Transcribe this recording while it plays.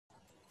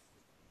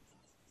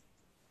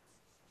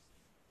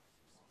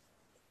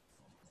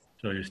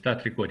So you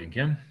start recording,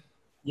 yeah?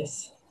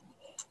 Yes.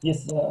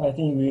 Yes, I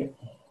think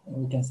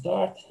we can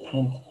start,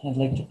 and I'd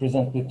like to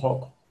present the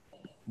talk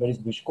by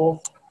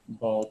Bychkov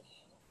about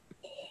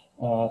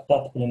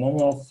Tutte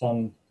polynomials,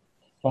 some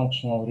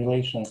functional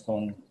relations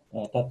on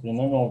Tutte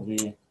polynomial,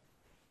 the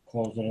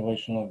closer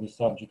relation of the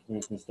subject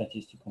with the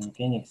statistical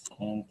mechanics,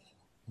 and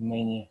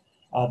many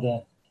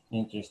other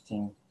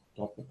interesting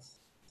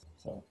topics.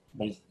 So,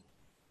 Boris.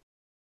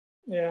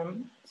 Yeah,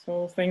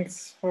 so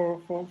thanks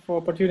for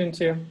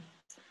opportunity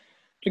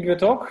to give a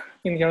talk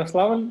in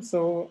Yaroslavl.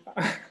 So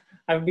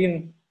I've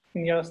been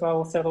in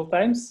Yaroslavl several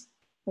times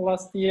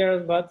last year,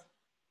 but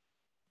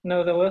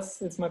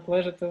nevertheless, it's my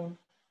pleasure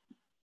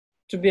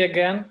to be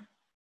again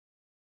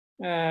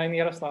in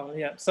Yaroslavl.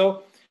 Yeah.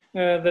 So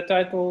the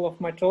title of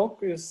my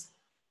talk is.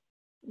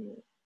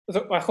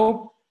 So I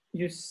hope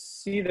you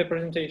see the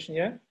presentation.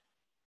 Yeah.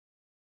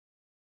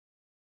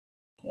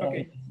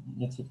 Okay.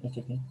 It's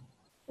okay.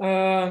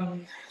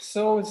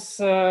 So it's,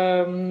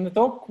 the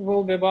talk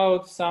will be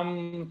about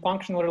some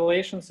functional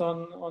relations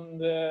on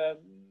the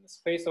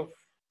space of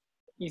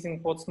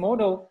Ising-Potts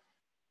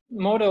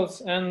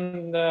models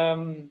and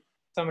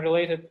some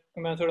related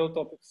combinatorial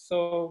topics.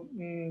 So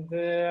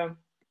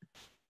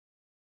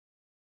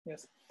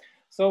yes,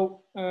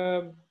 so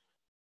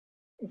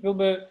it will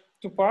be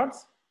two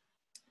parts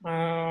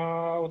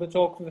of the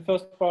talk. The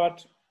first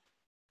part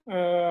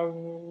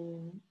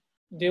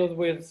deals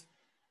with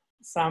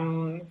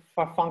some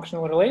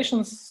functional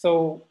relations.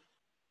 So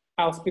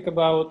I'll speak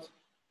about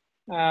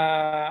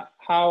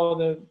how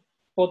the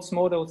Potts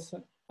models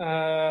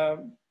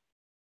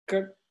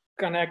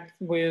connect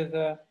with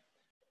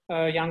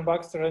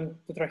Yang-Baxter and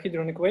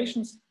tetrahedron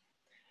equations.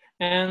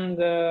 And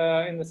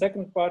in the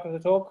second part of the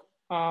talk,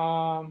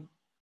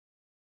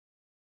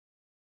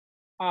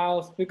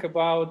 I'll speak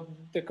about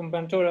the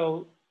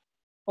combinatorial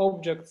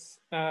objects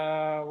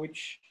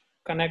which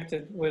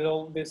connected with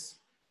all this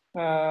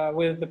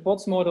with the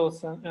Potts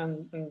models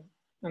and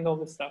all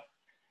this stuff.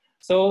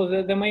 So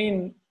the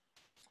main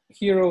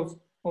hero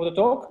of the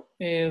talk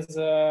is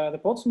the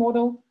Potts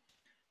model,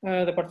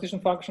 the partition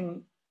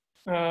function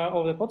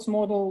of the Potts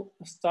model,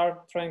 star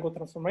triangle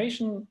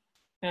transformation,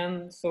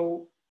 and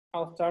so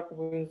I'll start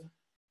with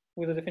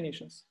the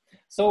definitions.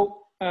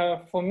 So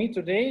for me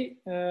today,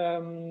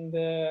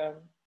 the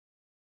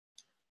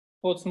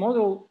Potts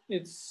model,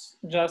 it's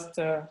just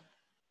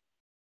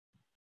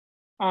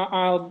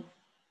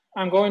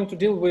I'm going to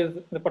deal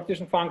with the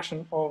partition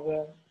function of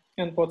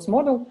the Potts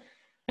model,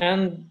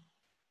 and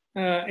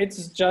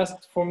it's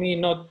just for me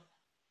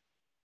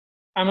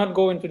I'm not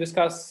going to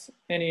discuss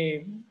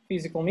any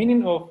physical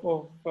meaning of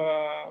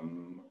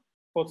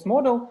Potts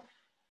model.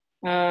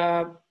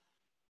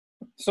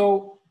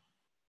 So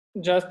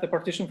just the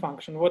partition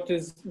function. What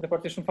is the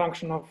partition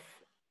function of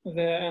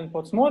the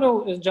Potts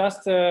model? Is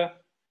just a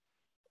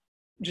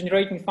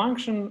generating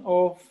function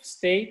of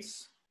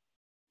states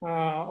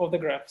of the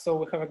graph. So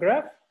we have a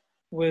graph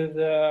with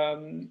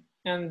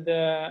and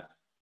the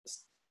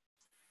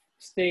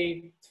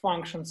state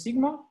function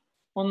sigma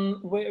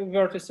on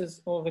vertices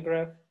of the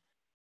graph.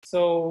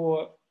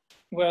 So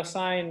we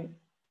assign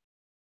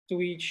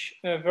to each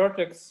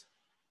vertex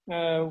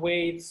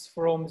weights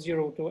from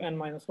 0 to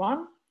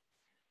n-1,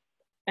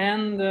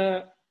 and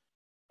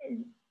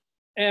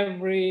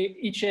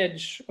each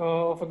edge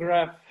of a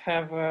graph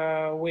have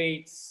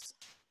weights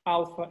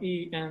alpha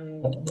e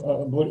and.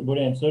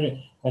 Bori, I'm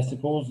sorry. I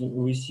suppose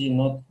we see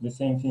not the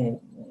same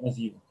thing as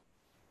you.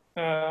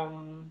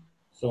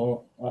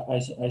 So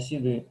I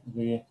see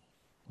the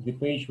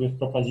page with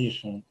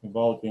proposition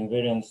about the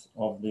invariance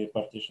of the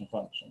partition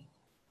function.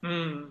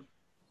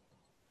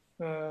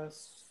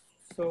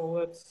 So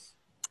let's.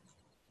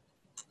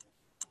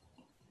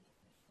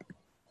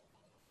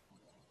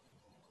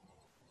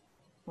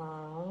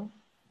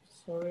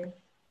 Sorry.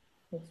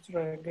 Let's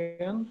try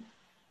again.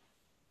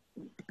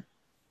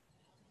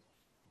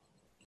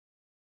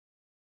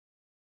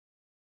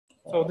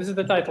 So this is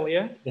the title,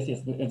 yeah? Yes,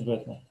 it's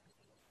better.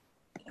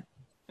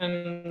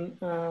 And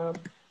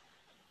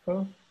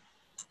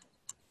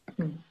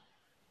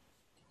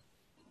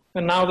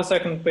and now the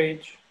second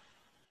page.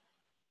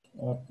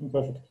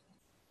 Perfect.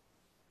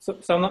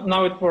 So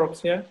now it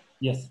works, yeah?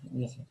 Yes.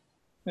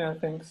 Yeah,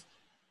 thanks.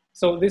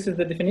 So this is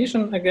the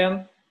definition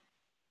again.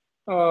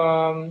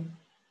 So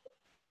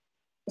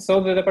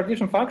the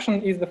partition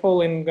function is the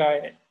following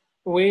guy.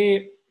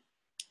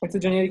 It's a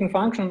generating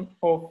function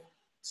of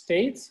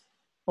states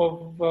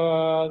of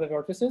the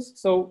vertices.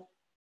 So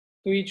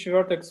to each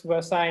vertex we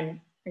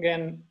assign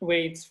again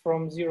weights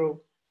from 0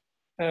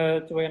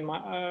 to n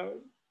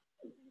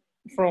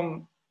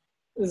from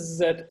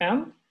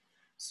Zn,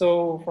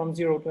 so from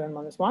 0 to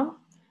n-1,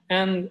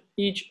 and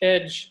each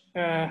edge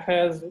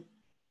has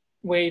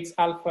weights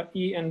alpha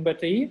e and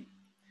beta e,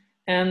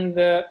 and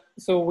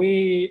so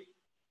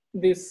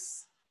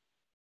this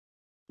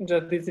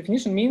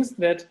definition means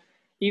that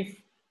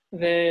if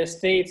the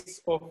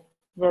states of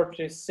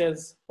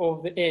vertices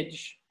of the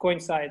edge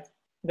coincide,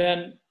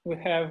 then we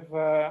have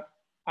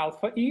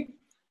alpha e,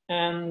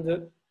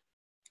 and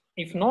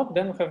if not,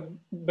 then we have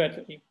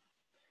beta e.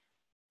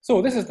 So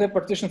this is the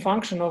partition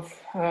function of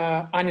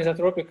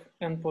anisotropic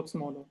n-pods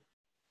model.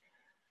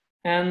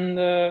 And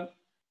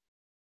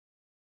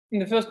in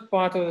the first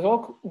part of the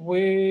talk,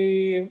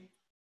 we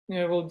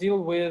will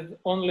deal with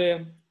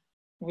only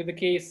with the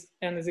case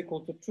n is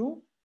equal to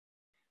 2.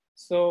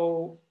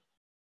 So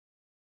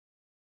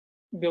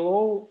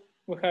below,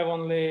 we have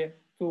only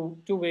two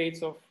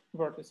weights of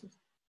vertices.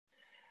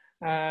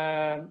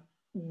 The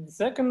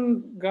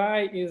second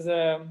guy is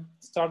a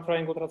star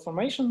triangle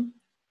transformation.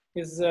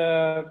 Is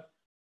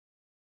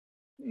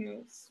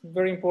it's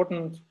very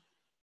important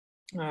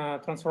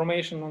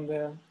transformation on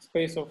the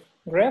space of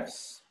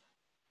graphs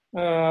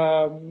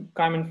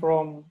coming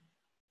from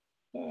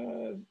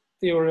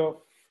theory of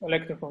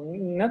electrical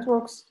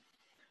networks.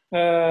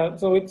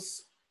 So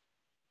it's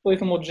a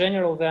little more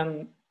general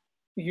than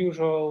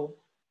usual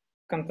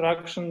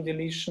contraction,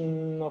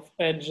 deletion of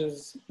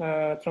edges,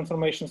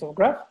 transformations of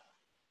graph.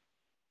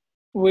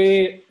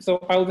 So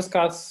I'll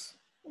discuss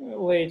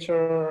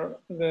later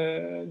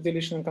the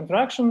deletion and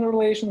contraction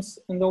relations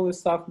and all this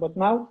stuff, but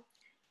now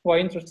we're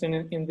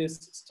interested in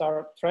this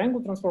star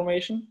triangle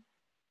transformation.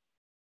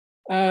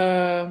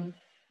 And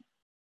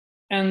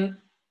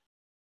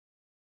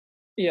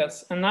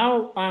yes, and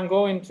now I'm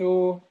going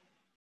to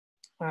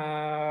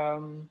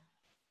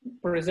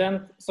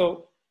present,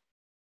 so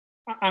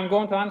I'm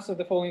going to answer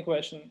the following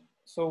question.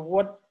 So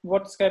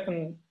what's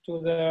happened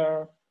to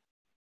the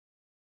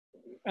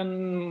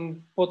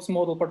n-pods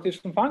model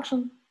partition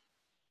function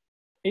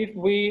if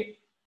we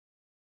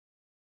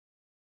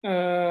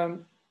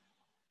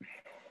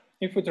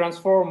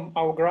transform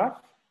our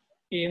graph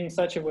in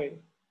such a way,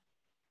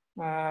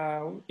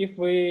 if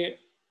we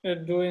are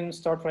doing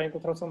star triangle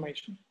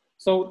transformation.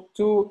 So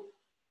to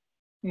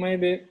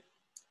maybe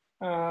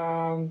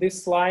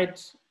this slide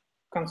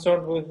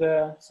concerned with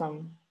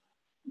some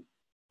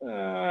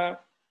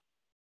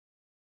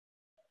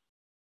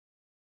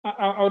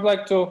I would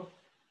like to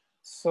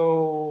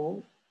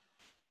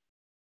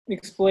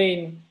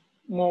explain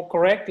more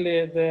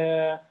correctly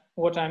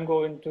what I'm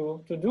going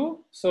to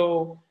do.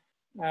 So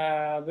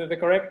the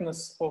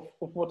correctness of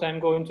what I'm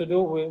going to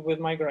do with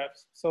my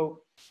graphs.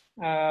 So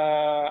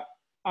I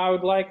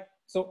would like,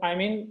 so I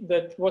mean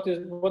that what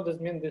does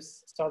mean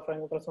this star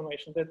triangle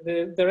transformation? That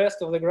the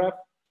rest of the graph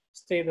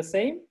stay the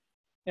same,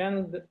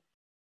 and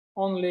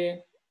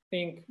only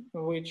thing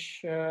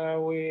which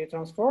we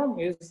transform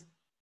is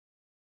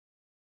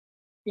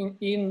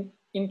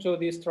into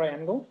this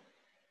triangle.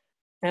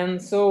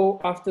 And so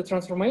after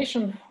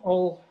transformation,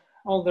 all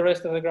the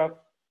rest of the graph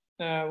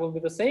will be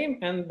the same,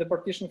 and the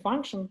partition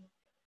function.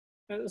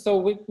 So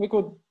we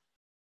could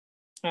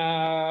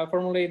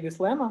formulate this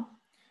lemma.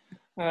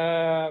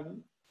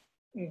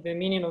 The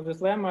meaning of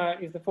this lemma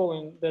is the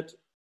following: that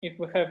if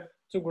we have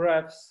two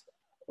graphs,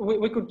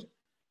 we could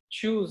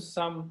choose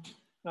some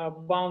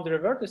boundary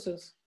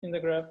vertices in the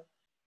graph,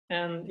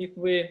 and if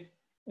we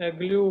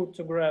glue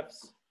two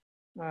graphs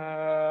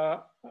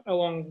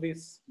along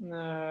these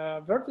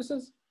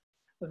vertices,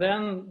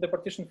 then the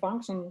partition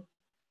function,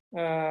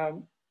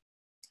 the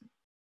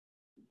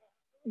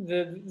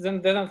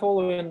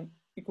following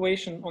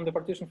equation on the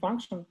partition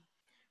function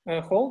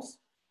holds.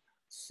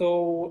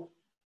 So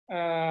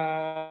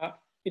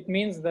it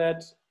means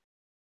that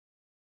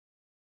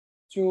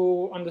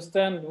to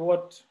understand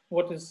what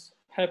is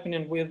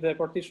happening with the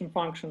partition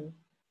function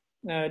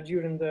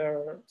during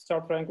the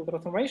star triangle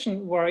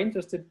transformation, we're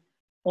interested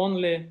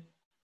only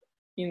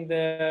in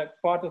the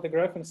part of the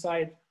graph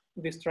inside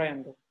this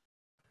triangle.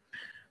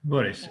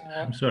 Boris,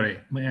 I'm sorry,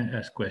 may I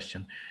ask a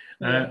question?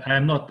 Yeah.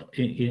 I'm not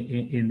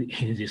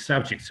in this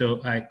subject,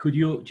 so could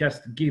you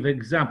just give an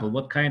example?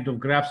 What kind of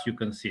graphs you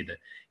consider?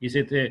 Is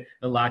it a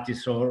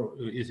lattice or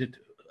is it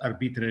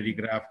arbitrary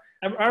graph?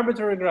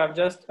 Arbitrary graph,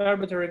 just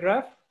arbitrary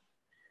graph,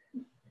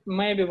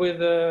 maybe with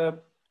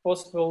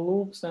possible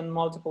loops and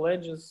multiple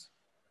edges.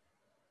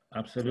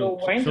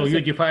 Absolutely. So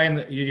you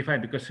define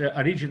because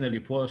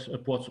originally pods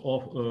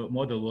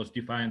model was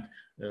defined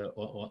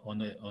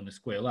on a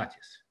square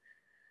lattice.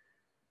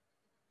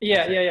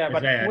 Yeah.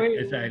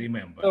 As I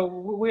remember. So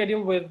we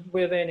deal with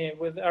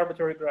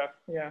arbitrary graph.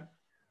 Yeah.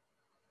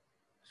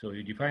 So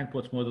you define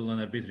pods model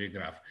on arbitrary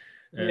graph.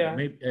 Yeah.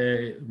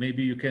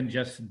 Maybe you can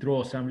just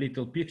draw some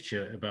little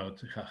picture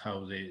about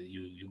how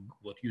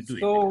what you do.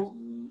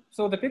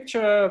 So the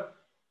picture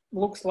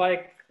looks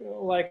like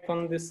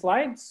on the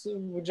slides.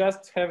 We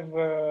just have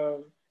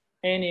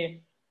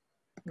any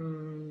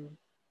three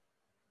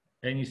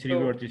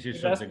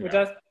vertices of the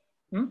graph.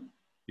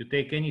 You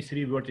take any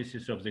three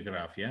vertices of the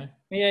graph, yeah?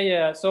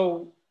 Yeah.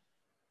 So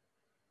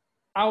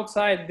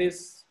outside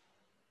this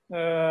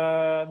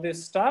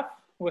this stuff,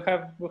 we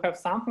have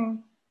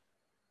something,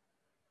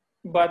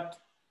 but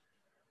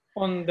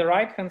on the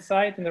right hand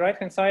side,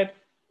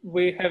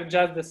 we have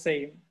just the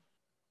same.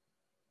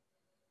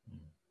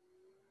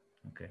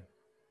 Okay,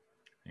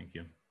 thank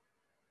you.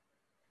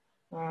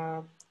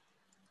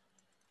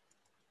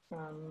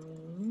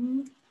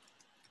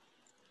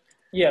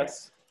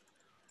 Yes.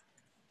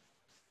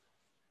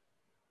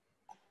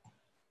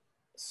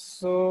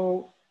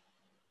 So,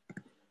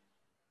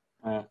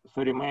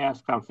 sorry, may I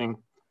ask something?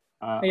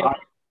 Yeah.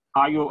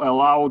 Are you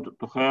allowed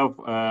to have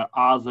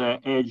other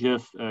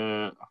edges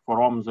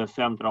from the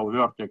central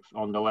vertex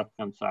on the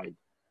left-hand side?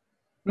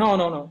 No,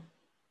 no, no.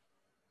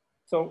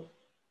 So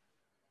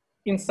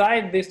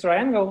inside this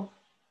triangle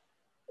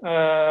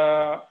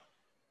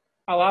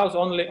allows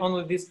only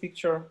this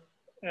picture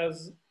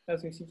as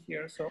you see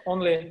here. So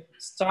only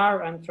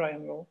star and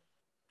triangle.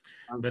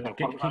 But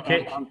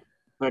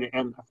sorry,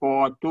 and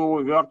for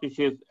two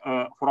vertices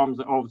from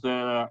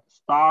the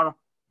star,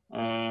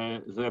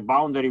 the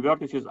boundary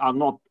vertices are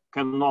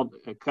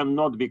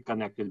cannot be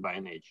connected by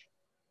an edge.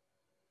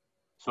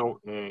 So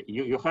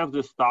you have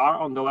the star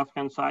on the left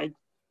hand side,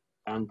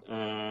 and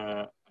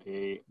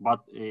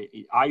but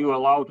are you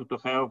allowed to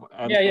have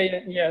an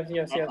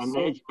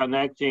edge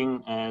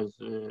connecting as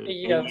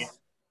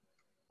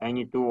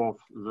any two of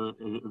the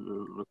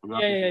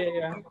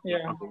vertices?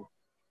 Yeah. Okay.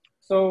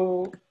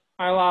 So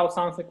I allow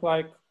something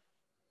like.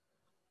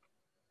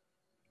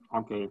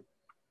 Okay.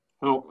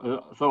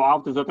 So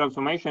after the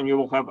transformation, you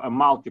will have a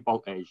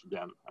multiple edge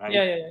then, right?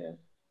 Yeah.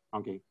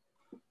 Okay.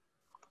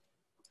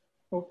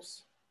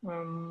 Oops.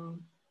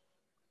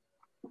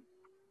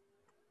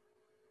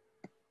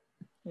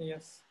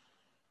 Yes.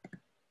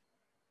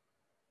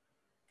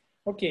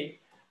 Okay.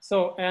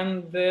 So,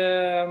 and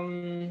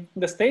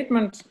the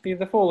statement is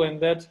the following,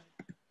 that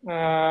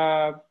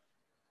the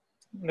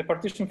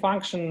partition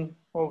function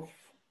of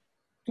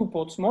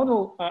two-pods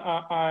model,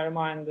 I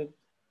remind that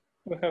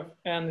we have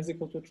n is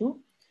equal to 2,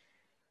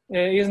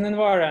 is an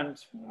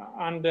invariant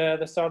under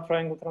the star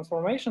triangle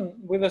transformation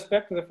with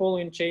respect to the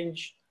following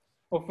change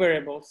of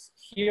variables.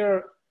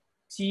 Here,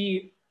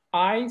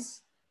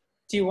 Ti's,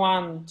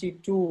 T1,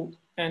 T2,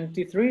 and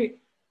T3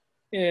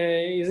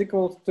 is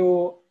equal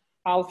to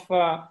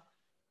alpha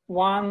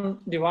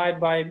 1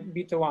 divided by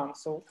beta 1.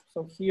 So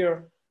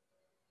here,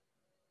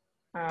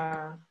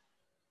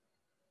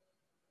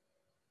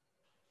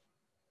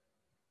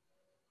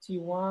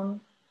 T1,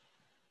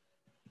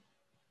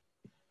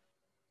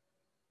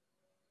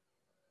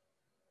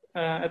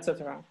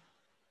 etc.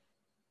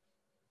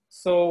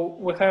 So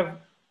we have,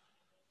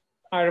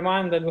 I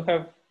remind that we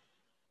have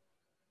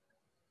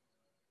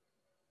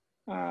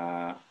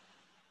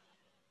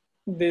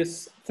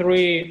these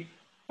three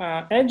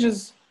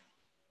edges,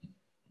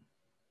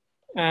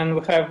 and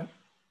we have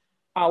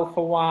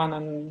alpha 1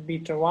 and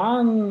beta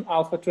 1,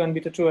 alpha 2 and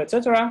beta 2,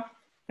 etc.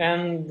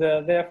 And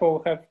therefore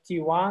we have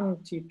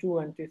T1,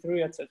 T2, and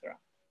T3, etc.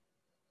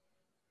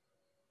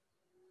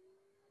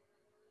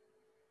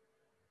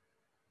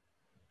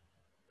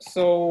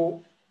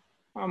 So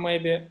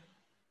maybe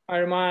I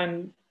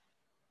remind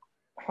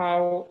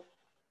how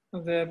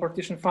the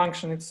partition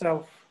function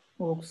itself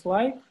looks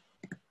like.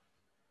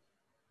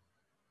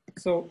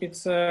 So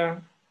it's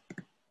a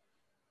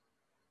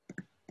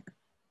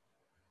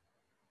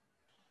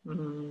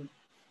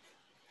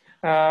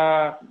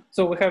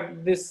so we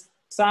have this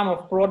sum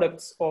of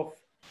products of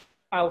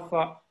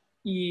alpha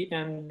E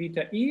and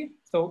beta E.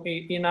 So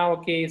in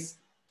our case,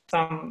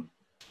 sum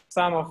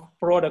of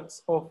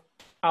products of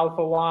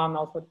alpha 1,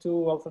 alpha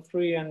 2, alpha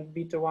 3, and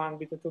beta 1,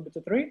 beta 2,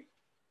 beta 3,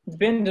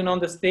 depending on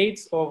the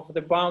states of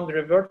the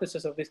boundary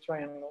vertices of this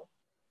triangle.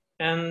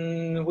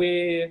 And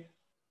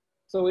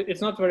so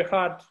it's not very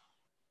hard,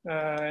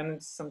 and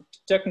it's some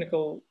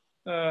technical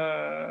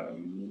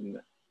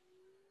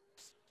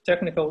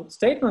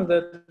statement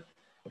that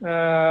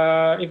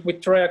if we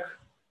track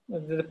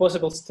the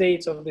possible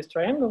states of this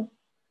triangle,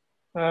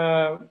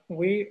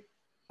 we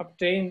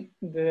obtain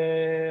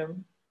the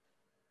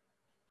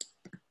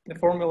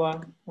formula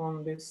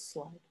on this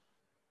slide.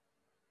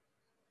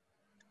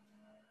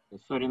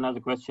 Sorry,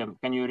 another question.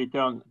 Can you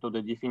return to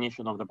the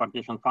definition of the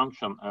partition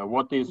function?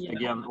 What is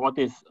again? What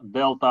is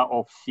delta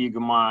of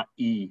sigma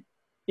E?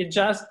 It's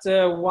just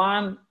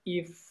 1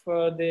 if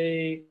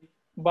the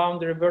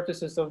boundary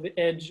vertices of the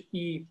edge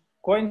E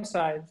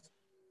coincide,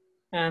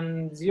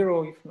 and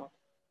 0 if not.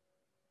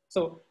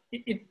 So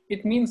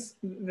it means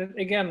that,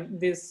 again,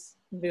 this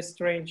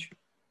strange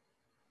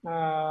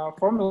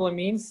formula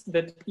means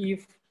that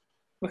if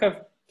we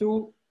have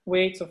two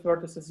weights of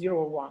vertices 0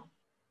 or 1,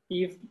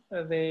 if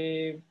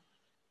the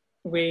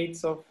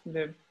weights of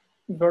the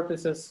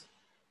vertices,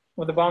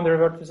 or the boundary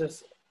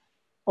vertices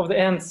of the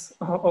ends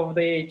of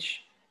the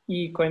edge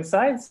E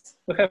coincides,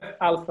 we have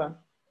alpha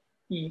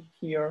E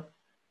here.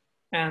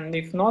 And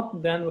if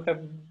not, then we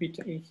have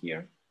beta E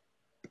here.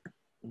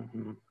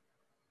 Mm-hmm.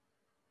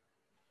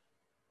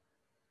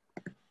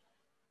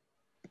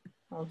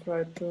 I'll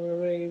try to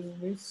erase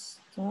this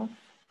stuff.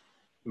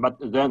 But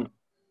then,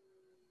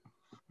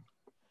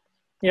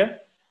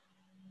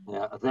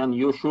 then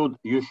you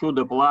should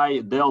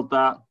apply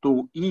delta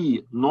to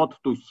E, not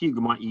to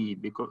sigma E,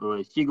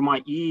 because sigma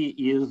E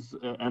is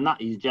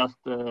just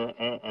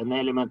an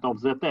element of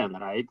Z10,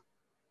 right?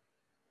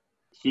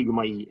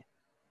 Sigma E.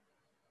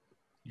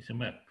 It's a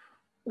map.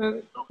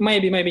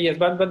 Maybe yes,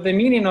 but the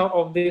meaning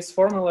of this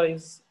formula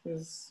is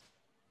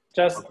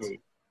just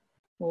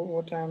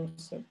what I'm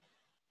saying.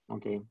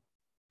 Okay.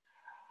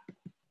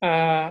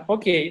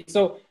 Okay,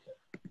 so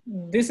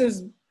this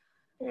is,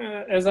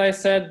 as I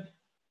said,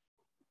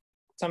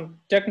 some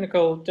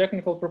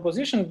technical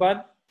proposition, but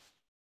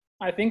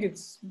I think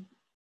it's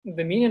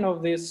the meaning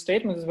of this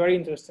statement is very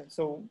interesting.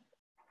 So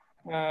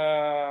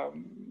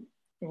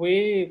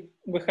we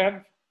have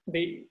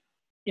the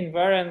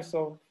invariance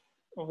of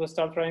the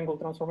star triangle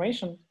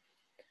transformation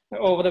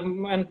over the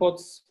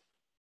n-pods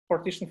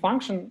partition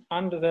function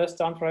under the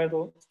star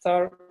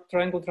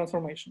triangle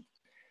transformation.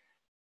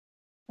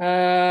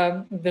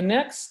 The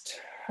next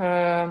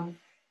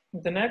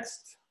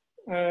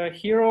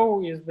hero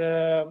is the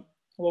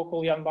local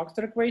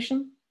Yang-Baxter equation.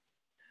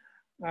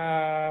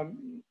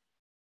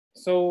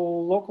 So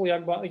local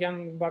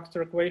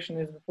Yang-Baxter equation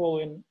is the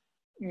following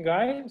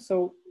guy. So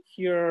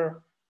here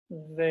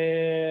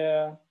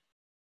the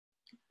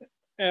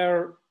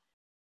Rij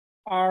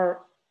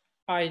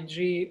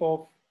of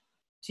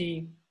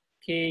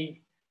Tk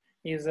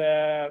is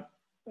a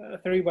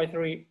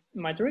 3×3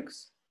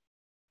 matrix,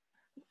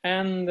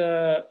 and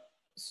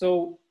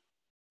so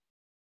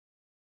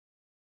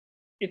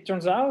it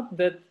turns out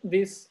that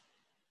this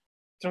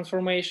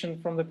transformation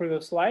from the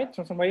previous slide,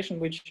 transformation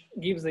which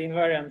gives the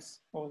invariance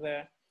of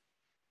the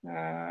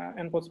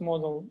n-pods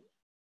model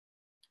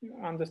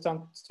under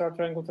star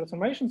triangle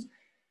transformations,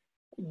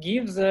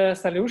 gives a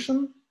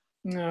solution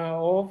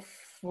of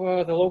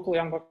the local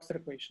Yang-Baxter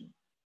equation.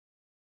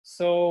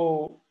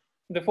 So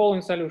the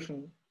following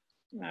solution,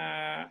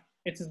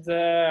 it's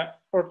the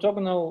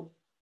orthogonal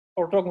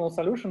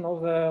solution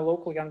of the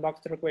local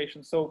Yang-Baxter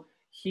equation. So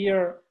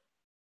here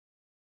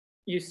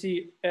you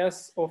see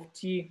S of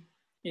t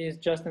is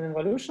just an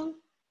involution,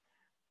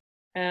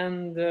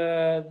 and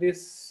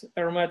this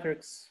R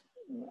matrix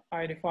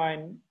I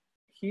define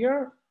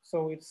here.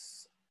 So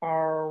it's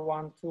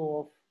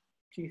R12 of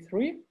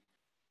T3,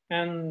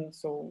 and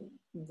so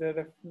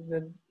the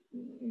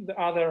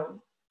other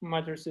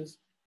matrices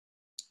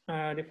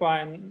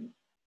define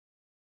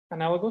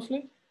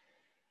analogously,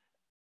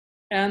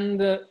 and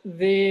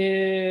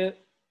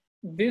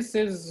this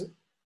is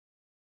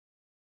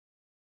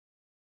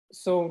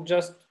so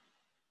just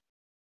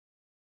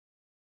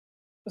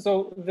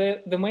so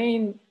the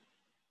main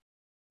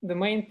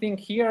thing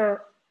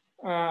here,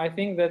 I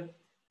think that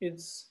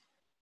it's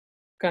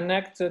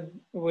connected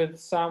with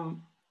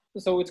some,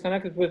 so it's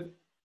connected with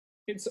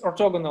its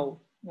orthogonal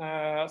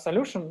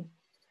solution,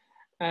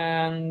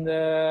 and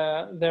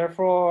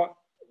therefore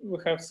we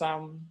have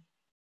some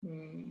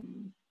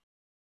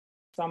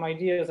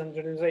ideas and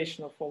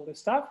generalization of all this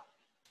stuff,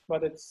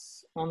 but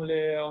it's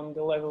only on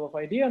the level of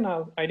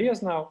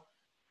ideas now.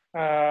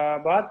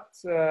 But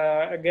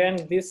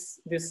again, this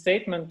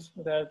statement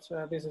that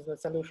this is the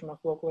solution of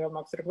local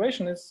Yang-Baxter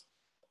equation is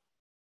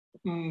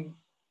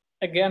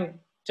again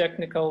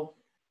technical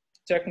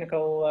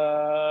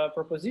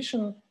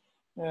proposition.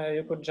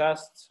 You could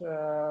just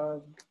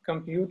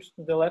compute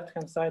the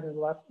left-hand side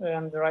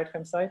and the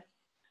right-hand side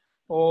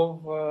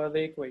of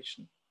the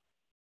equation.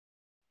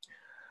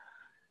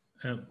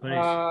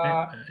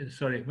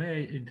 Sorry, may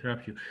I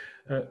interrupt you?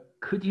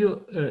 Could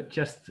you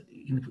just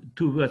in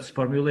 2 words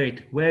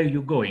formulate where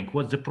you're going?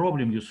 What's the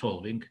problem you're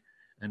solving?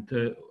 And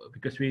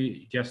because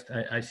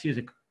I see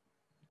the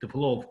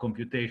flow of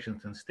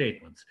computations and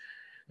statements.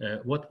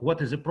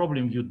 What is the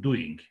problem you're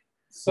doing?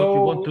 So, what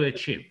you want to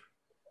achieve?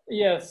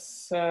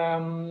 Yes,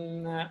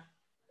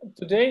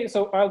 today,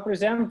 so I'll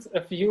present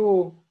a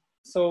few,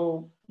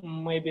 so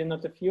maybe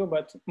not a few,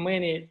 but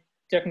many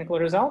technical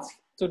results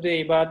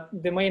today. But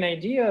the main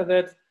idea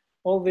that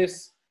all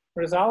this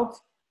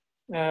result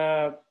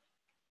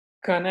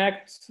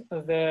connect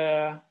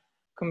the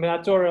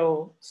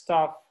combinatorial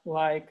stuff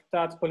like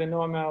Tutte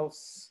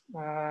polynomials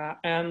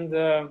and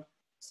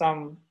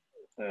some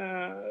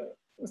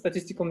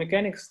statistical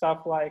mechanics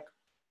stuff like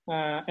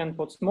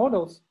n-pods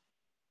models.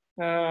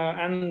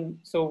 And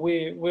so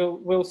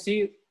we'll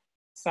see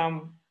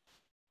some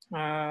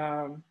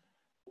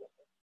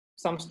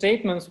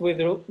statements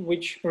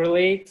which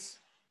relate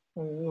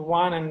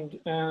one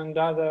and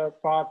other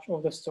part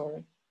of the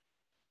story.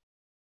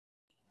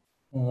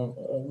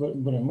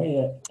 May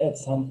I add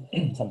some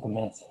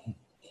comments?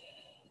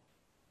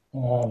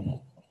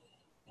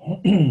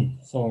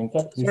 So in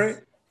fact,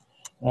 this,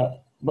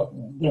 but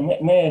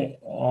may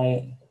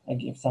I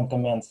give some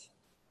comments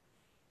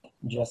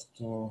just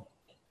to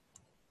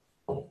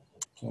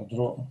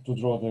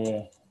draw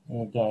the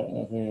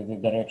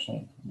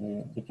direction,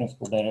 the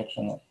principal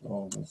direction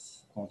of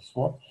this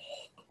work.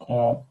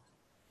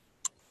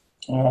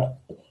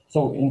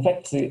 So in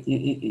fact,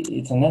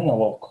 it's an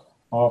analog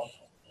of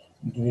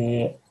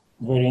the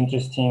very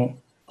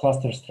interesting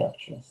cluster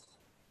structures,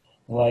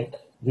 like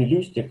the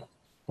Lustig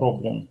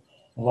problem,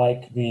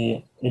 like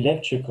the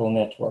electrical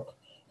network.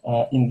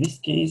 In this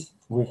case,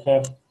 we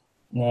have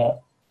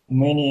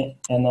many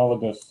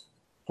analogous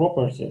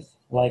properties,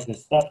 like the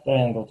star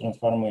triangle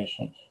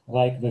transformation,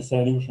 like the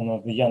solution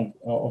of the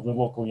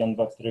local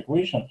Yang-Baxter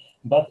equation,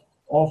 but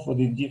of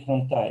the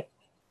different type,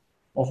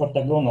 of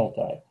orthogonal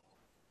type.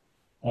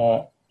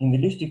 In the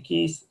Lustig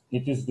case,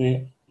 it is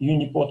the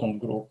unipotent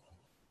group.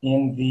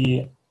 In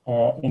the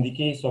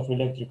case of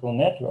electrical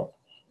network,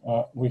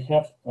 we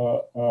have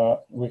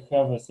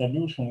a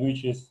solution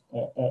which is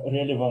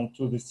relevant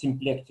to the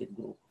symplectic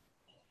group.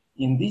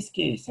 In this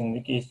case, in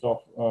the case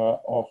of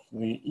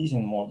the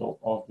Ising model,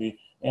 of the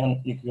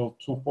n equal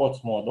 2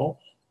 pods model,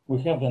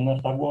 we have an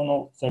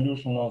orthogonal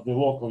solution of the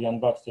local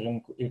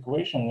Yang-Baxter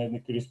equation and the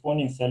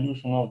corresponding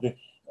solution of the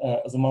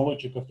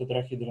Zamolodchikov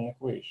tetrahedron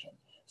equation.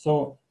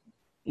 So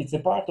it's a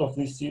part of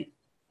the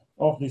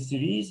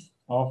series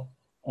of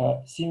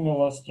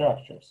similar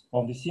structures,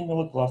 of the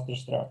similar cluster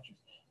structures.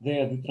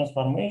 There, the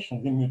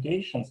transformation, the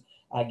mutations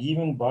are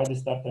given by the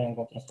star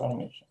triangle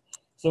transformation.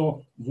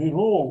 So the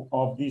role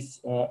of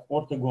this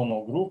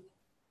orthogonal group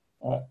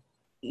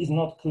is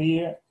not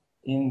clear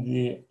in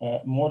the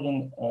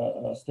modern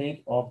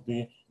state of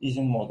the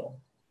Ising model.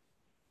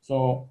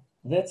 So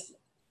that's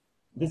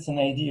an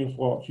idea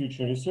for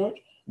future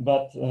research,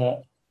 but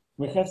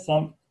we have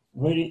some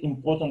very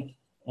important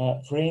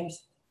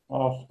frames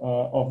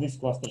of this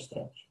cluster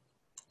structure.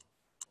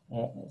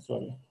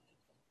 Sorry.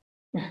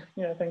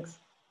 Yeah, thanks.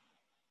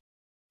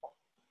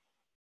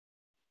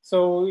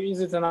 So is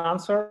it an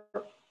answer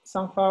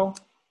somehow?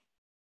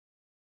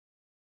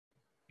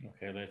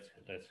 Okay, let's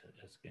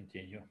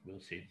continue.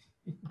 We'll see.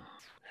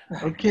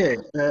 Okay,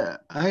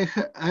 I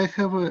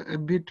have a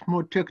bit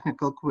more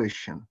technical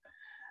question.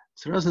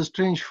 It's rather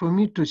strange for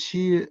me to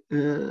see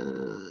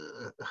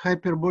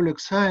hyperbolic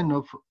sign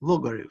of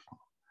logarithm.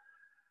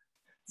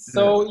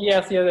 So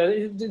yes,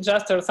 it's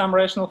just some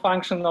rational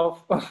function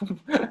of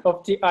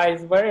of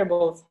ti's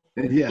variables.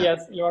 Yeah.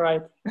 Yes, you're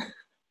right.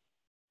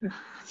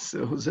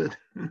 So that.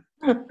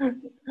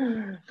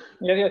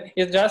 Yeah,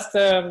 it's just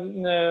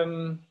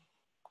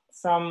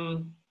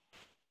some.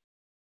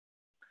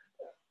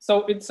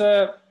 So it's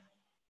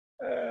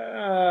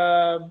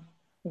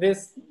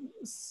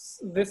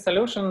this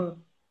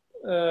solution.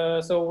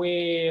 So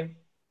we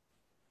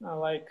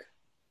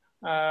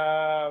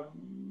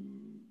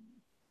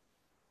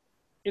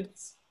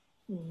it's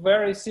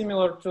very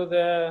similar to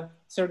the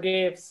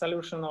Sergeyev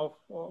solution of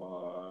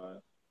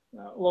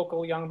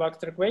local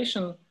Yang-Baxter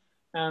equation,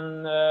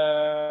 and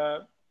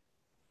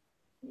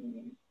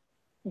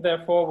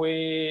therefore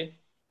we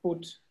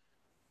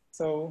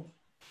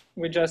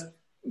just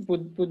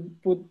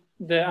put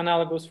the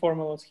analogous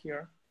formulas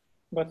here.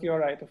 But you're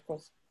right, of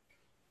course.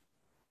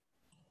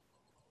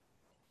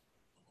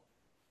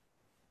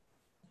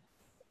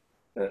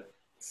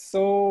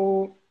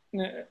 So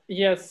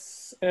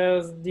yes,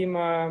 as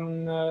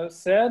Dima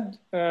said,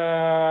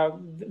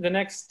 the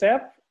next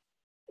step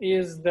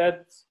is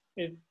that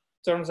it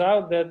turns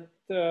out that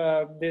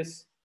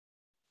this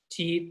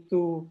T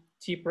to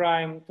T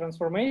prime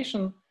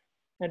transformation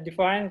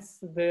defines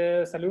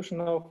the solution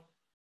of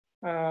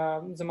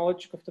the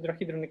Zamolodchikov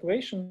tetrahedron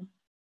equation.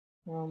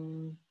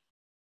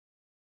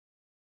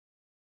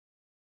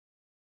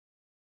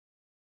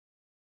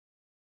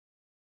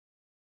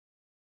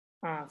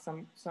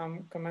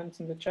 Some comments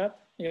in the chat.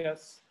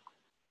 Yes.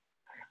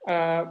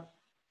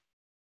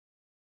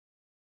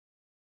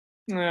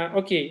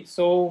 Okay,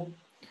 so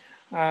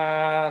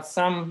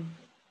some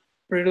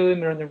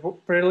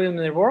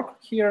preliminary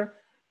work here.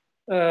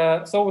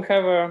 So we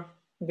have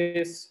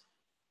this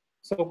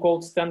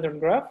so-called standard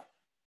graph,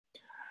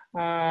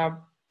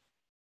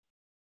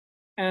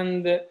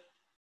 and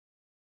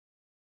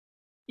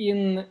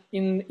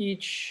in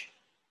each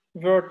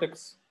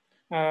vertex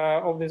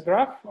of this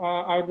graph,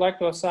 I would like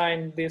to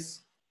assign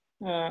this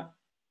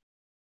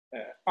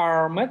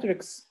R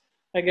matrix,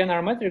 again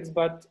R matrix,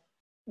 but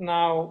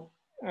now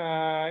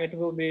it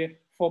will be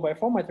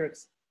 4x4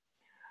 matrix.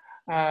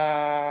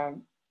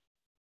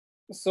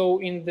 So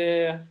in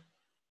the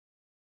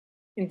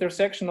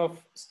intersection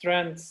of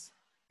strands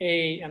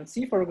A and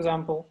C, for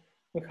example,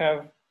 we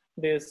have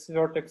this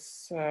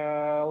vertex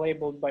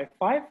labeled by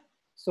 5.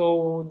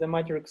 So the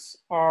matrix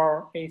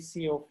RAC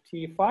of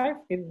T5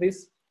 is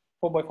this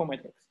 4x4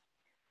 matrix.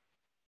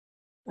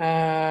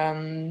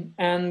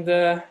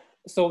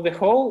 So the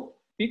whole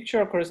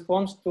picture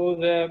corresponds to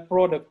the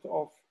product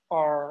of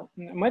our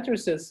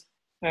matrices.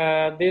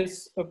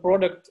 This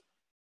product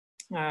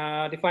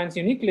defines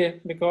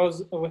uniquely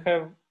because we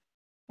have,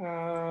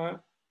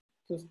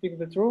 to speak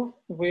the truth,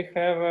 we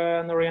have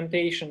an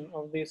orientation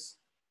of this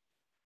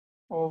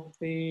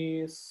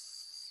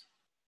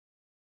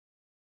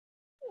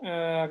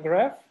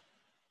graph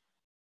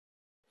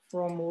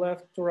from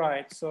left to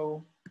right.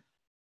 So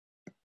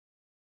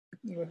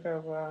we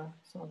have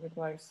something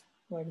like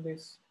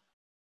this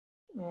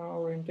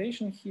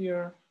orientation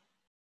here.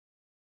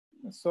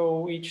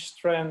 So each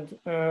strand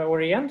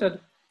oriented,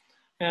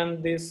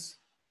 and this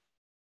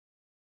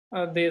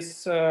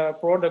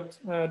product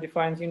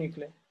defines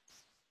uniquely.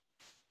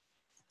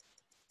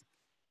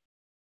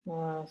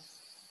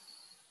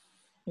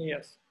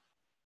 Yes.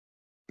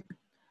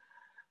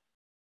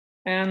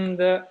 And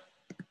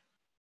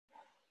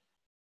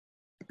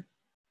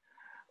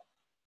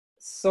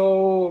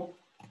so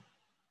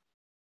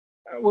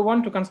we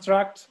want to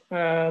construct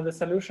the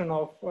solution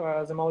of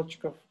the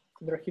Zamolodchikov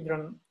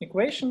tetrahedron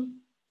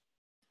equation.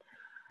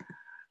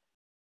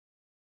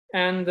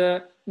 And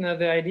the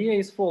idea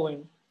is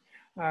following.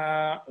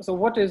 So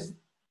what is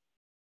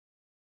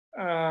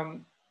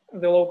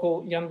the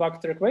local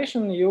Yang-Baxter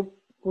equation, you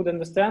could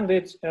understand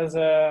it as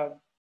a,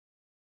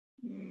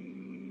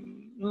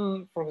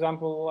 for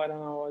example, I don't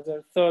know, as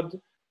a third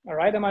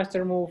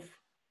Reidemeister move.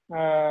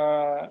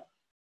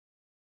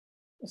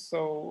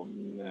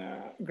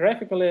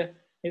 Graphically,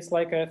 it's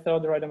like a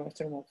third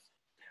Reidemeister move.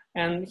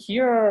 And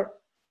here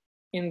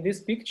in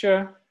this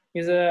picture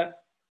is a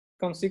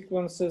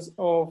consequences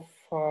of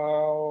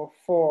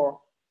for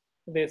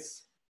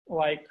this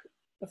like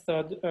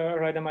third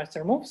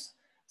Reidemeister moves.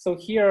 So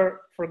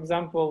here, for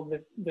example,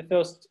 the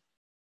first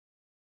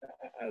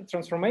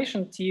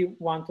transformation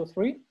T1 to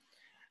 3,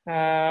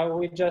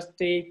 we just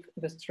take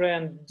the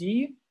strand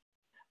D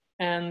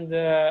and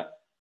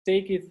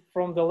take it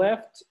from the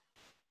left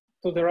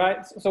to the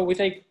right. So we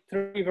take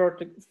three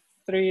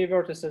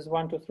vertices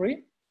 1 to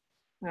 3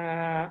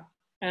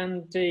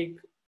 and take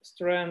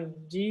strand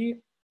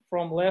D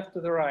from left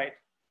to the right.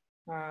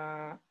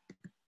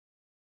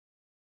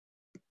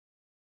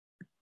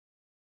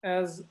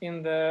 As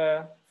in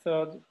the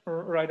third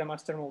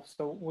Reidemeister move.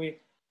 So we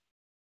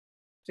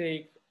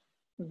take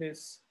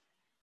this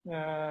 3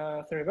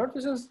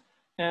 vertices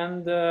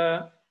and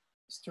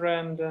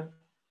strand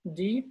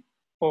D,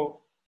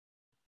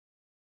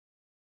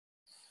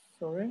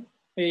 sorry,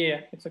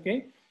 yeah, it's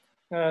okay.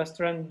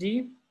 Strand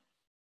D,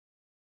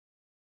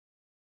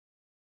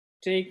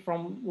 take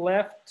from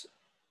left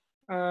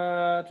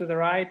to the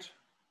right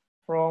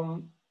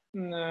from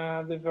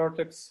the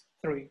vertex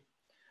 3.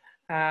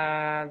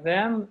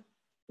 Then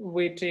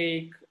we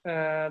take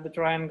the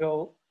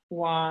triangle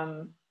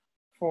 1,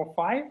 4,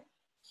 5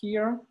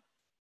 here,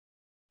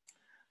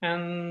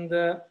 and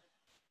the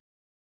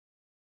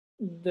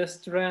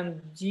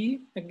strand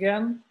D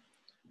again.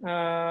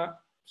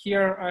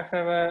 Here I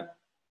have a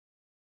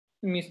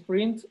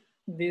misprint.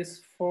 This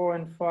 4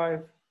 and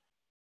 5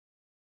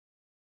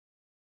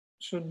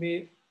 should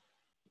be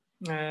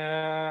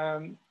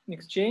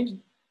exchanged.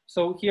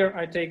 So here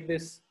I take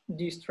this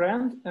D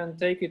strand and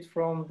take it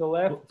from the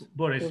left.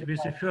 Boris,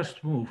 with the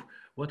first move,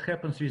 what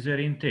happens with the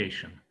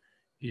orientation?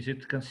 Is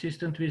it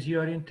consistent with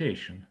your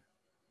orientation?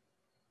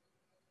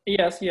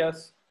 Yes,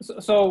 yes.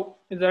 So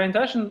the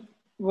orientation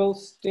will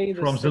stay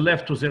from the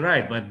left to the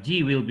right, but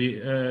D will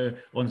be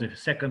on the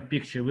second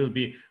picture will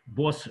be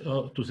both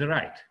to the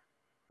right.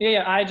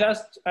 Yeah, I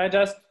just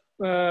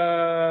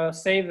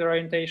saved the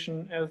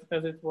orientation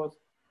as it was.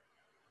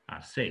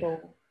 Save. So,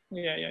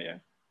 yeah.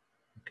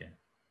 Okay.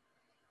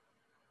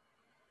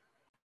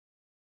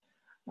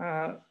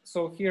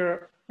 So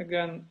here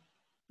again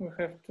we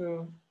have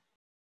to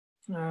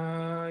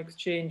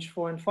exchange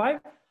 4 and 5.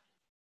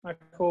 I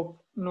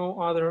hope no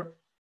other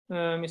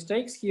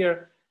mistakes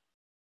here.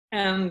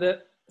 And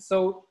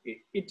so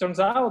it turns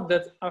out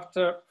that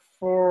after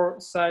 4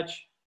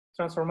 such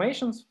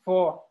transformations,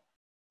 for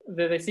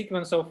the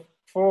sequence of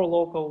 4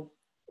 local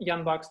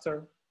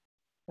Yang-Baxter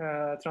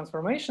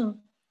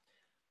transformation,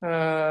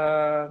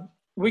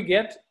 we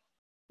get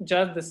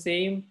just the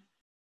same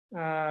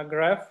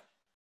graph,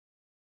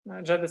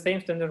 just the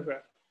same standard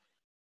graph.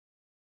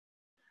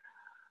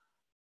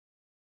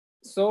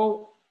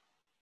 So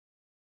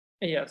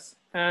yes,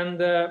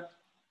 and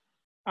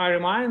I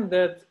remind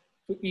that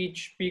to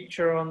each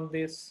picture on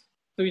this,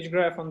 to each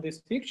graph on this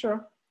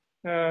picture,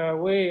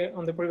 we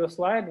on the previous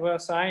slide we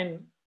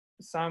assign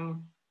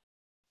some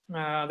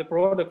the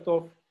product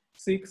of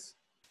 6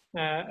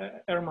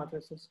 R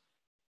matrices.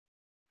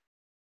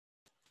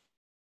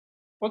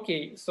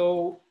 Okay,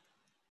 so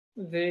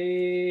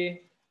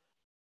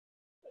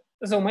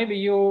maybe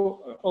you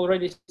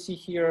already see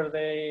here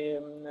the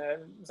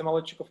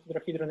Bychkov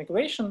tetrahedron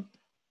equation.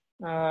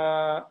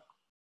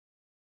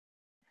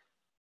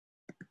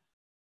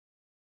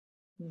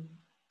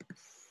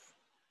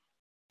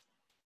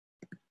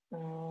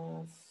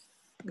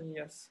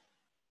 Yes,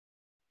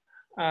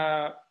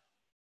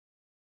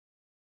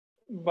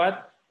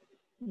 but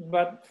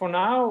for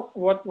now,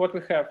 what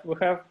we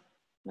have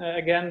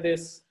again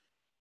this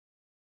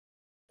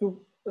 2.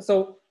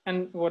 So,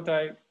 and what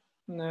I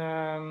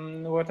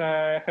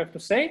have to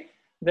say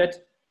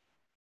that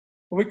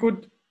we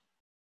could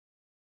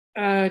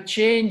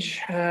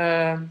change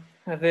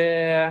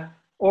the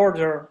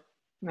order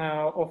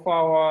of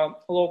our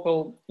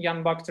local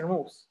Yang-Baxter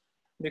moves,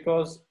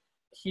 because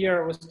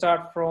here we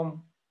start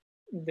from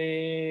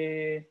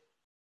the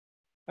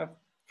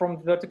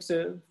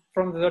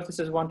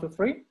vertices 1 to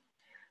 3,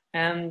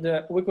 and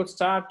we could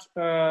start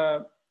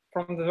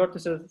from the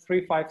vertices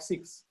 3, 5,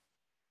 6.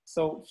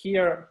 So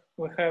here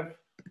we have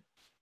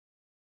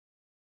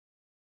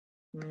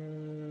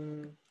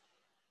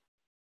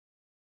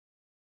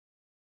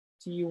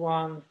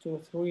T1 to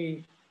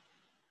 3,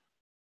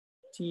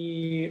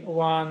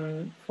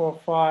 T1 4,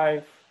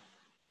 5,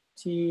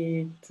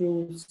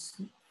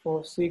 T2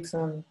 4, 6,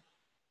 and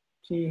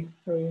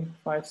T3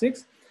 5,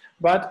 6.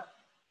 But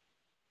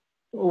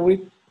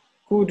we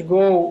could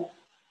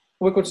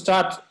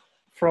start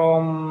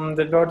from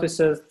the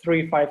vertices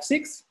 3, 5,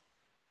 6,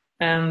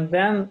 and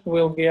then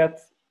we'll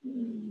get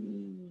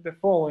the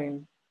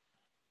following: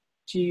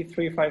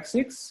 T3, 5,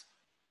 6,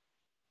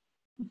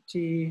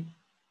 T2,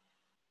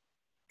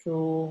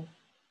 to,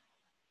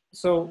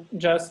 so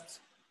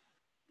just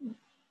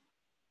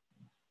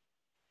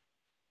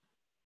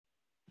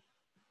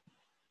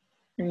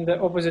in the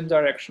opposite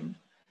direction.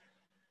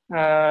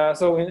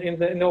 So in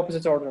the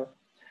opposite order.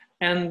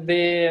 And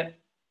the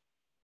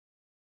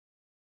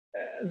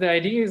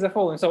idea is the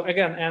following. So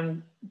again,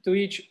 and to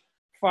each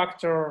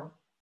factor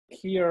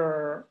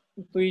here,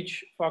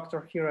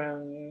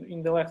 and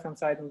in the left-hand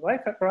side and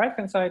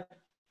right-hand side,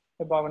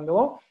 above and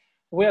below,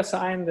 we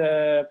assign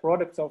the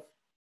products of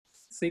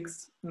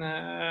 6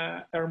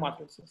 R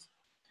matrices.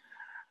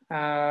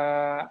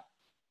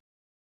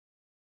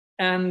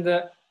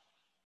 And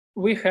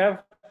we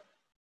have,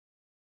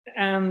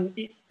 and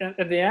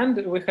at the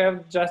end, we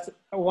have just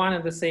one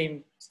and the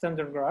same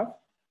standard graph.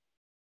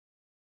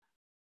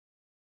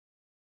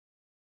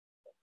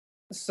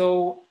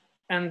 So,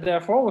 and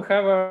therefore we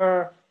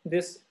have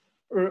this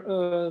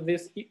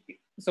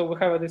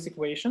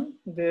equation,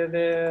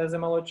 the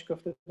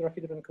Zamolodchikov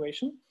tetrahedron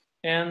equation,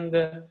 and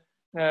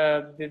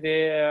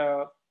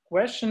the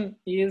question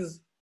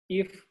is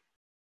if,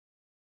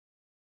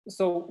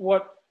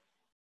 what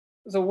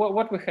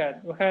we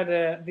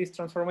had this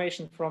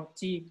transformation from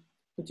T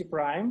to T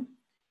prime,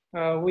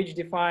 which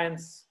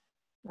defines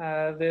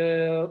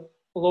the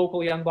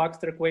local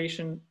Yang-Baxter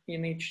equation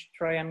in each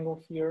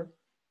triangle here,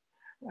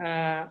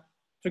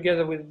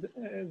 together with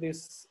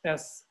this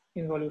S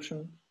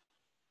involution.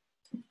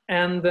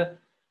 And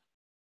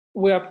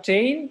we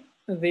obtain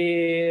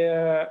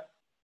the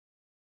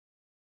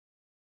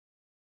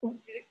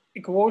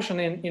equation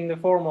in the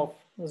form of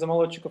the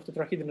Zamolodchikov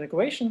tetrahedron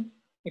equation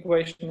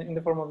in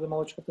the form of the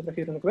Zamolodchikov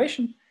tetrahedron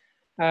equation,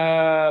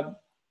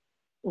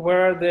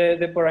 where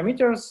the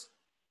parameters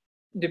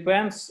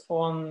depends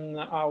on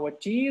our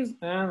T's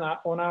and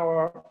on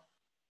our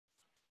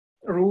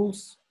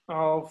rules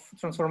of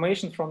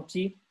transformation from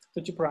T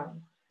to T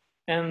prime.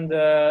 And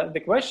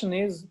the question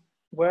is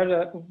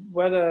whether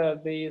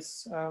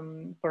these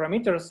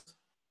parameters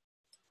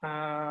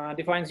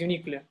defines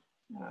uniquely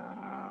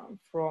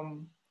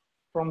from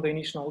the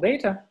initial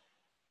data.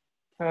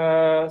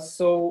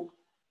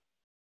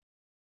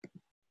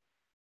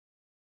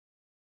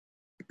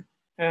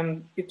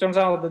 And it turns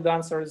out that the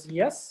answer is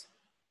yes.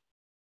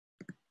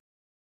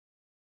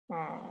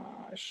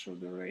 I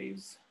should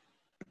erase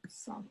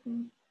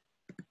something.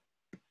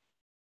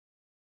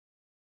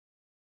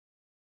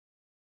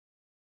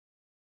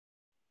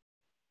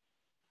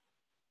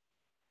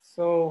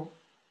 So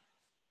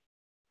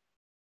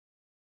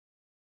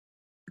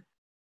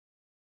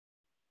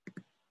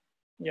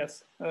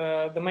yes,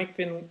 the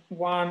mapping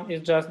one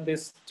is just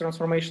this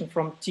transformation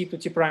from T to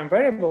T prime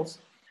variables.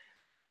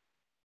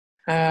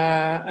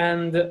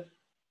 And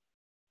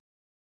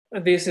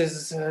this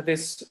is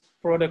this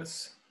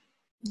products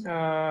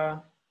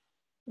of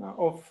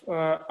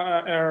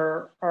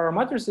our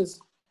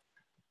matrices.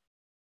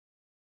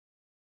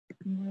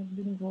 It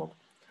didn't work.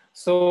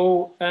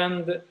 So,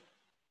 and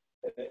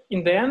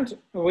in the end,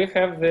 we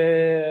have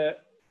the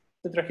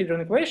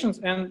tetrahedron equations,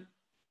 and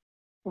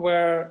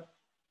where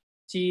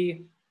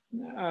T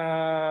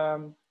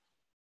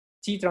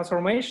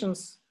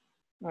transformations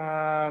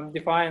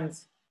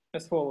defines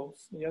as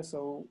follows. Yeah,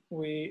 so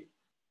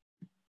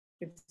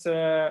it's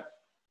a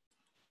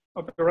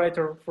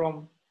operator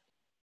from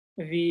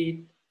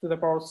V to the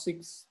power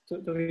 6 to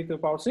V to the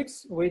power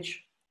 6,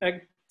 which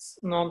acts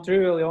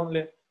non-trivially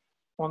only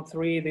on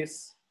 3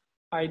 these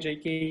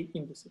ijk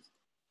indices.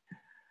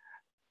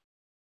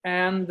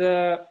 And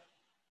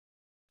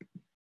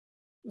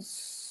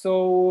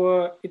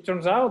so it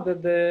turns out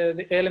that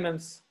the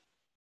elements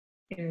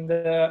in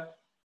the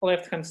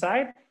left-hand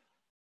side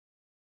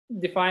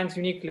defines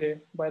uniquely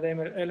by the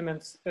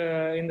elements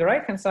in the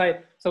right-hand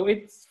side. So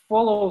it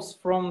follows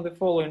from the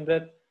following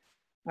that,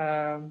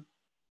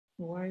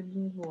 why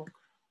didn't it work?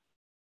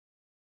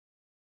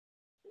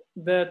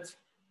 That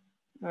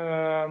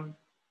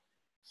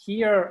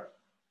here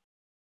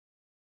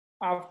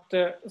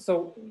after,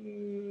 so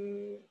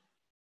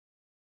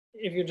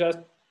if you just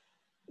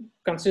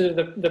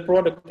consider the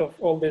product of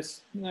all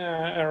these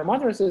error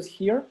matrices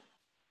here,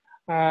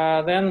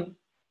 then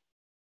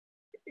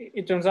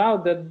it turns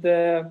out that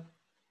the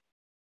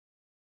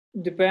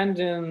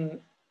depending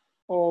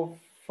of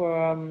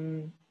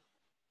the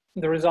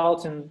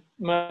resulting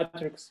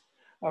matrix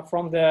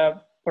from the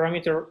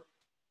parameter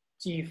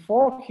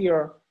T4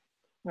 here,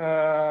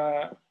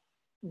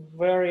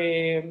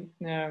 very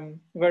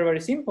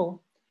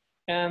simple,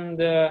 and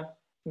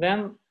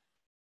then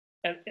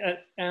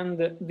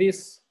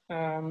this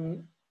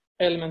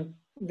element,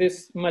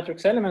 this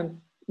matrix element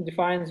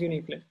defines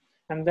uniquely,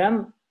 and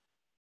then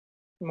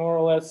more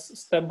or less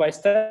step by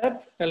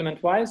step,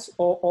 element wise,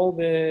 all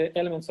the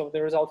elements of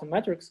the resultant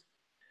matrix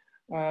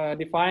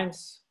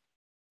defines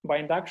by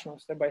induction or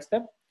step by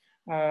step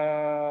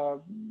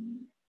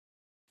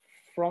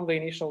from the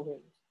initial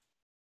values.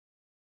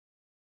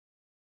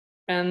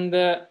 And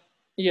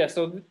yeah,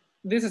 so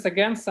this is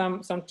again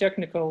some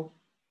technical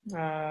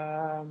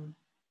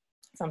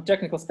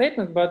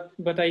statement,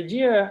 but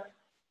idea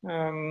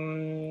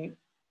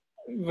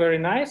very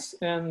nice,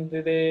 and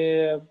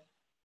the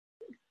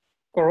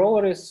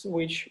corollaries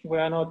which we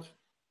are not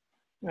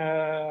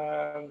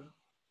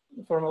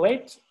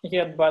formulate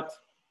yet, but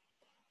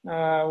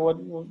what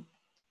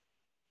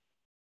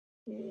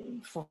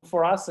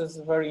for us is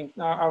very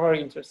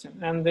interesting.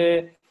 And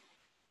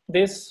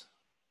this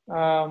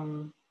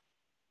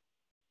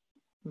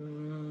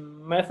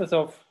method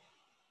of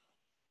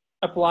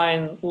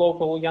applying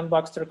local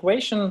Yang-Baxter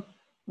equation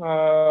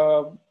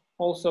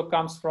also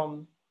comes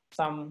from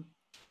some,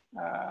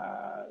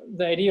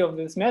 the idea of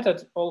this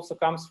method also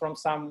comes from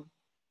some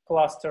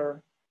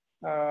cluster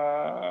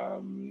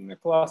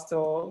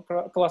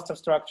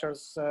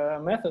structures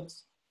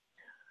methods.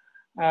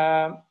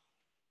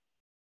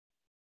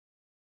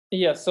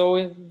 Yeah, so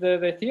in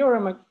the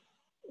theorem,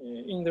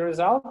 in the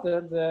result,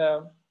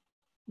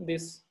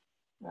 this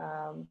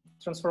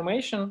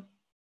transformation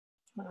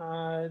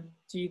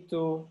T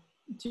to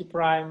T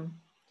prime,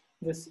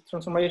 this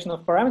transformation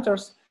of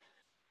parameters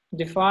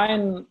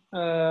define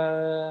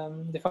the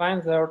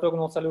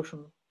orthogonal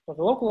solution for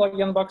the local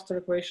Yang-Baxter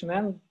equation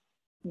and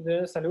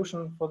the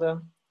solution for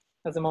the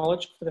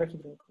homological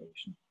tetrahedron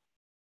equation.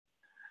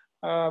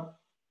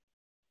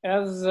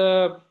 As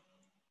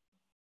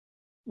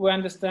we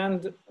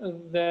understand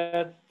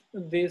that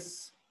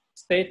this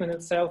statement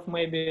itself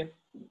may be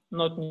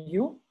not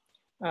new,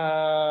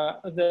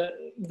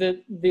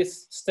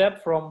 this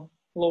step from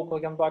local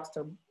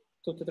Yang-Baxter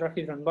to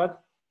tetrahedron,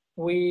 but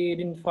we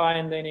didn't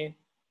find any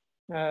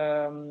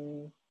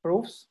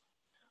proofs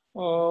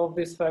of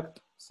this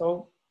fact.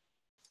 So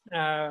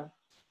to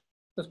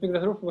speak the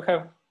truth, we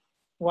have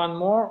one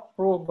more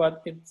proof,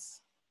 but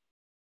it's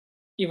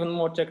even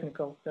more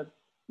technical than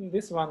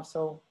this one,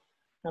 so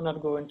I'm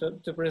not going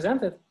to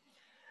present it.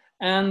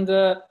 And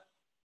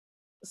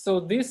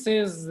so this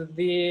is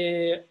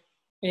the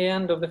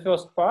end of the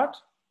first part,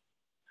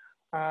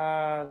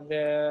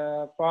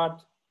 the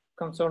part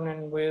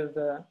concerning with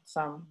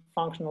some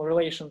functional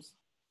relations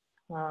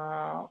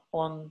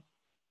on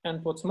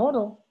n-POTS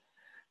model.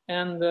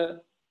 And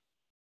the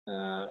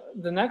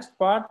next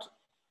part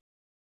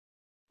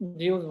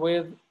deals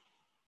with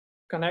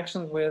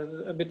connections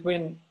with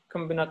between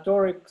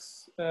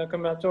combinatorics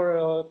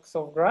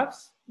of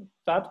graphs,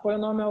 Tutte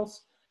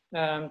polynomials,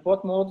 and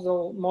POT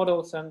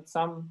models, and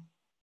some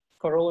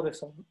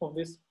corollaries of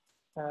this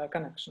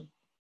connection.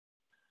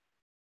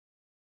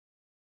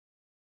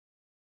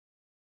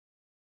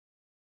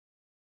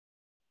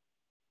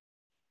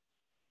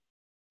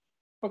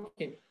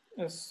 Okay,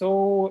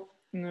 so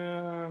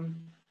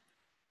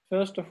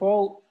first of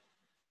all,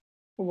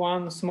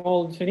 one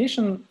small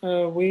definition.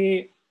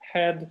 We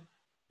had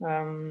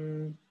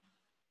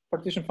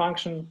partition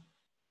function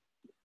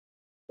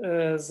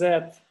z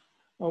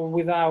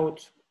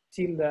without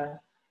tilde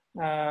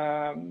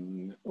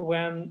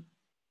when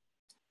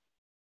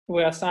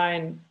we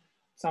assign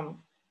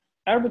some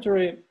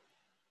arbitrary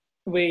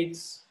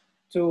weights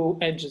to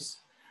edges.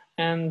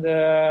 And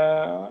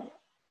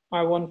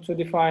I want to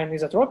define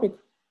isotropic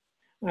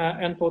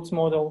n-POTS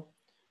model.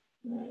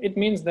 It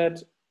means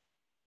that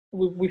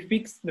we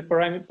fix the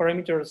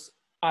parameters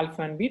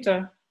alpha and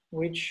beta,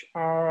 which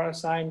are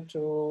assigned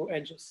to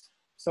edges.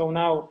 So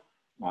now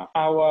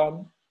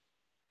our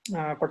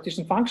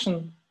partition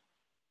function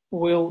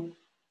will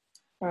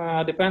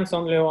depends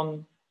only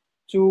on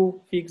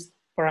two fixed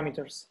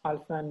parameters,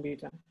 alpha and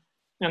beta,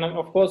 and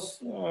of course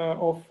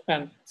of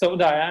n. So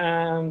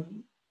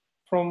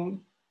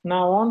from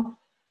now on,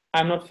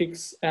 I'm not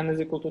fix n is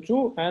equal to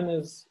 2, n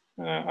is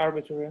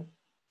arbitrary.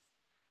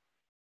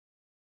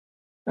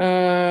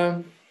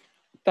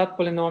 That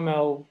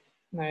polynomial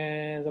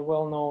is a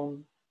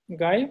well-known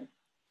guy.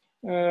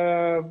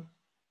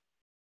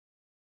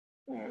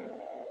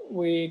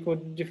 We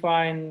could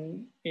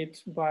define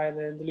it by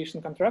the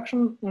deletion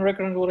contraction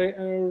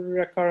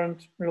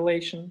recurrent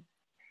relation.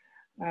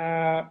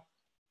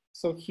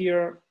 So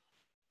here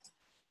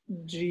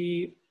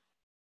G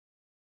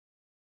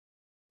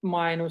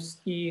minus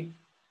E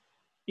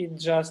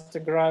is just a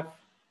graph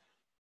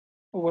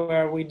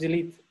where we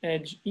delete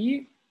edge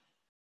E,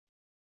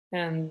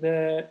 and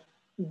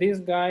this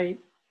guy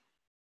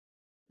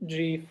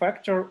G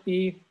factor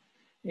E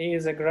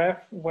is a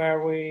graph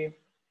where we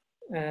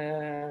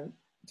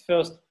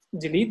first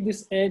delete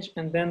this edge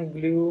and then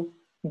glue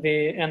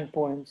the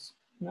endpoints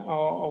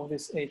of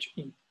this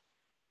HE.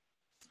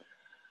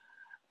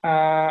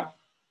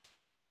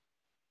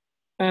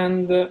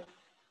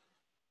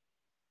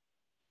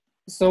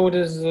 So it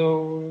is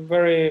a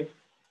very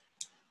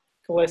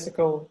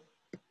classical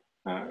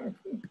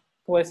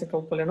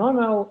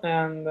polynomial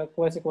and a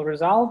classical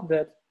result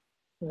that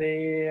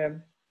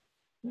the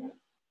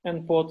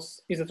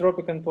n-POTS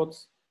isotropic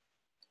n-POTS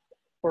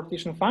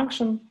partition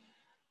function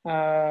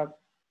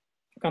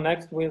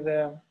connects with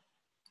the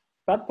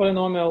Tutte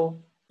polynomial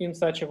in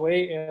such a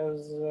way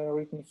as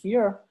written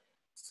here.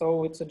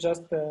 So it's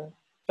just a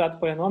Tutte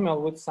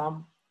polynomial with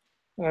some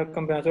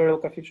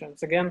combinatorial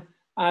coefficients. Again,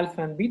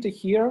 alpha and beta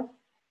here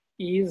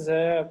is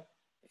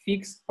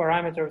fixed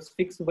parameters,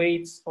 fixed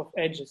weights of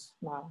edges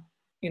now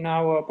in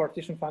our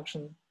partition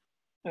function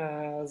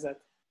Z.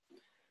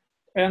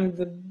 And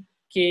the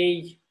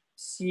K,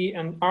 C,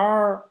 and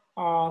R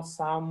are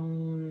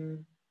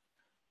some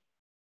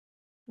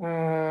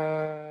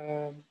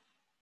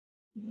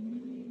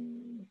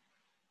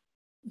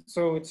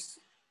so it's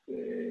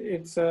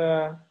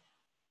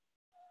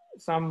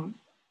some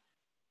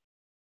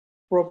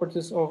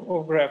properties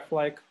of graph,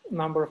 like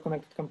number of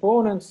connected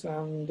components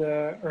and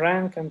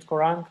rank and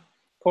co-rank,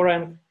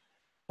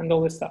 and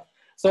all this stuff.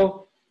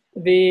 So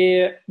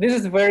this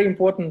is very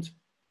important.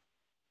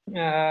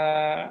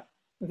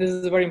 This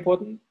is a very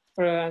important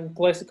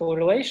classical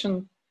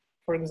relation.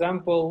 For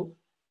example,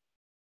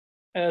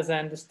 as I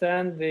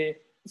understand, the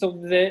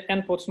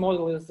n-pods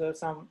model is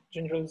some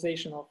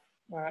generalization of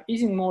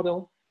Ising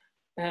model,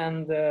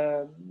 and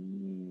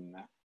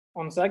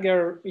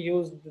Onsager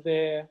used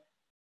the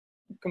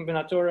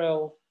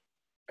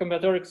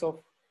combinatorics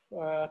of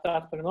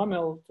Tutte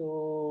polynomial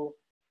to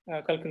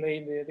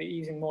calculate the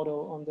Ising model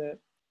on the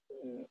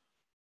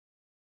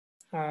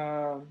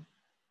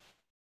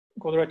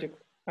quadratic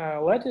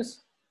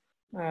lattice.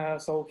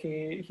 So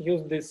he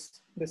used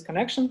this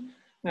connection,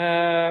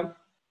 but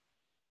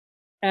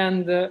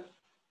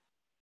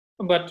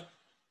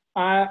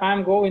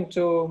I'm going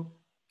to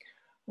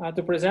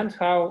present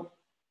how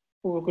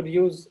we could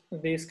use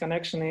this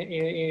connection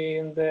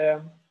in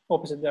the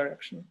opposite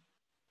direction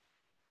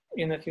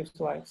in a few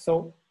slides.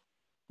 So,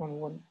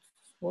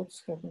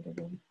 what's happening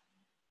again?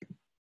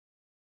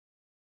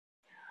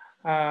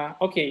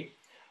 Okay,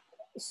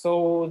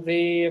 so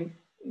the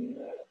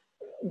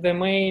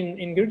main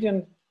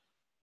ingredient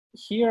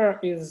here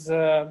is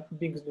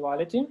Biggs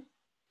duality.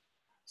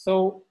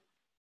 So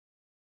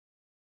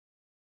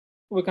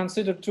we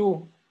consider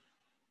two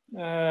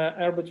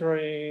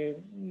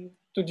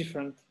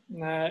different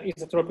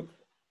isotropic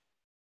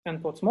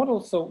n-pods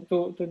models. So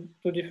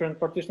two different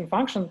partition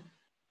functions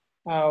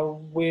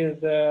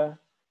with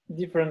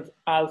different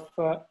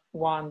alpha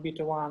 1,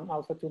 beta 1,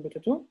 alpha 2, beta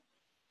 2.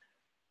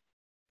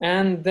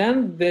 And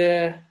then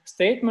the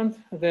statement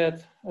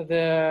that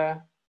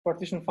the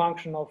partition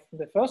function of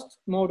the first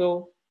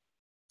model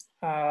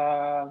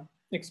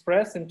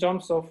expressed in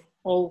terms of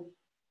all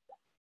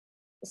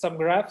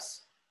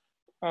subgraphs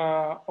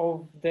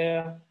of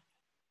the,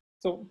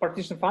 so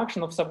partition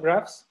function of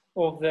subgraphs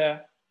of the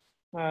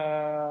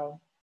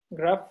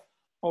graph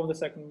of the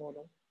second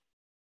model.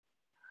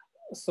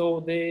 So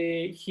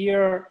the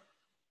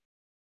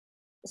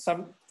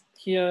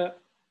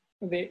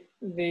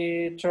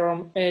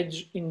term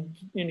edge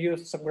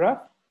induced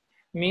subgraph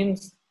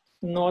means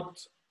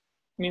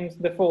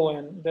the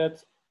following,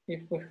 that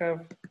if we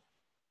have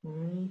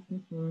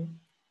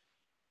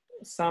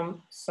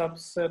some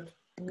subset,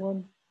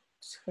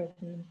 what's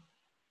happening?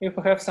 If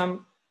we have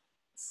some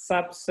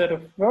subset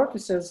of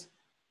vertices,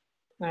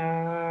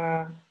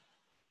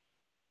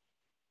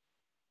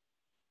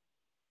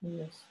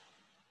 yes.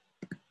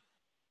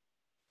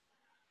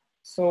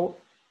 So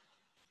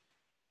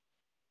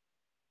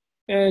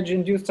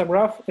edge-induced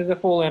subgraph is the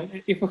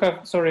following. If we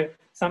have,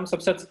 some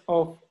subsets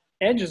of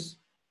edges,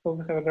 so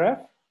we have a graph,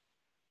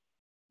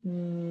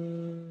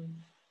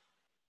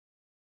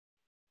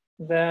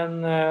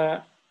 then,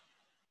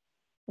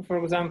 for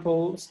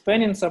example,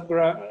 spanning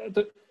subgraph,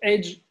 the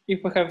edge,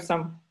 if we have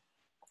some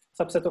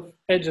subset of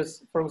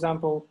edges, for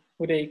example,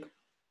 we take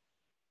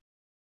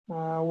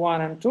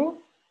 1 and 2,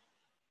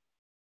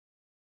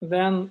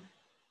 then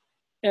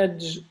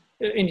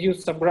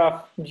edge-induced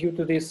subgraph due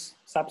to this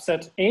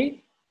subset A,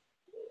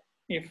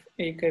 if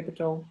A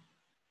capital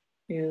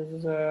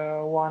is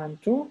 1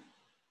 and 2,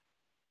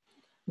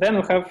 then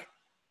we have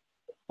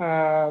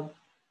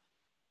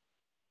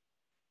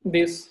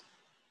this,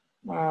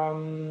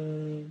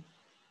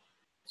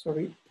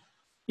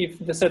 if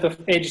the set of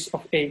edges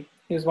of A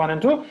is 1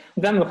 and 2,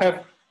 then we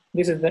have,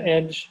 this is the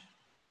edge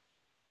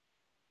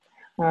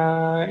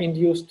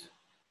induced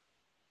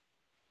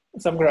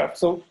subgraph.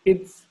 So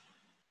it's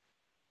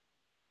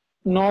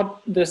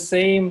not the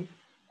same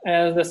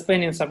as the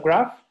spanning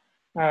subgraph,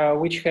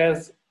 which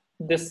has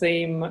the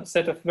same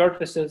set of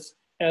vertices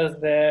as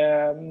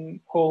the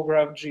whole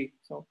graph G.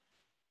 So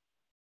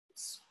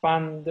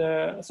spanned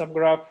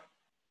subgraph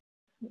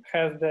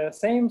has the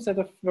same set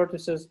of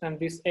vertices, and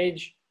this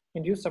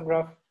edge-induced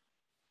subgraph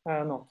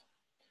not.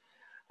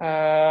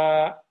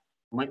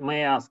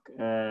 May I ask?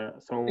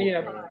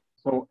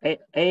 So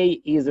A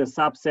is a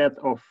subset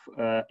of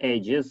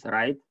edges,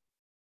 right?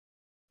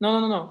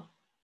 No.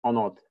 Or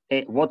not?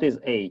 What is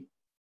A?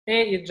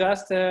 A is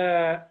just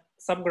a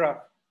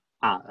subgraph.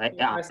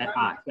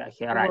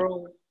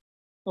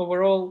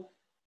 Overall.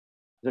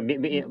 But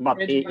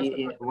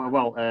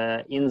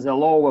in the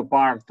lower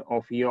part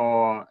of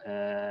your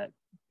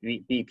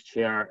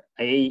picture,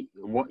 A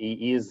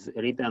is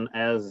written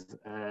as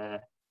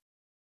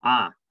E of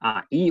A.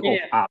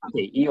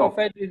 Okay, E of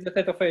edge is the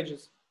set of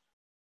edges.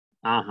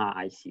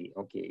 I see.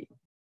 Okay.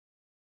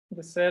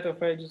 The set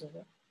of edges of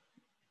that.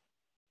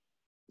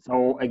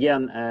 So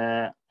again,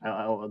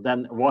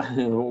 then what?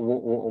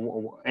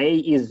 A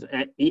is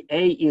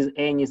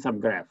any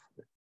subgraph.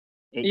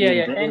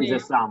 In the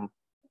sum.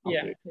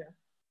 Okay. Yeah.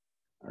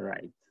 All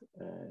right.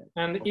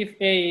 And if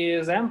A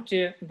is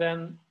empty,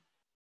 then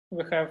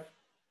we have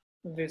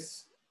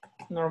this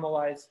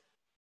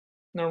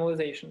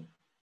normalization.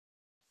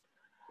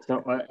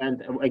 So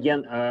and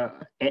again,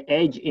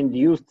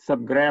 edge-induced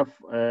subgraph.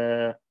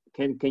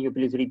 Can you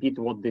please repeat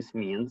what this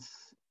means?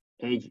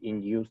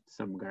 Edge-induced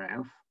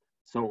subgraph.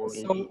 So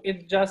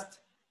it just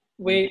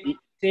we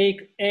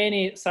take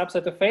any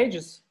subset of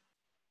edges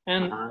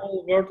and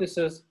all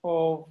vertices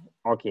of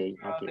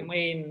the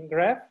main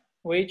graph,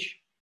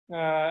 which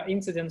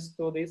incidence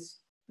to this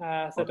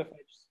set of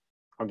edges.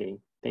 Okay,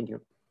 thank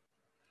you.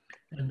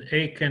 And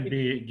A can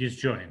be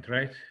disjoint,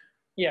 right?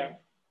 Yeah.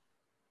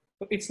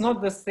 It's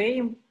not the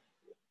same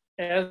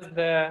as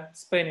the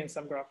spanning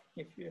subgraph,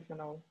 if you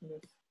know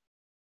this.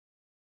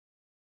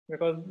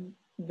 Because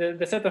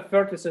the set of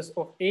vertices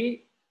of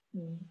A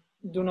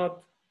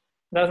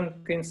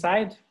doesn't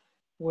coincide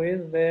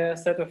with the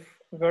set of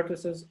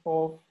vertices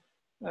of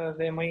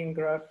the main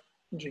graph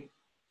G.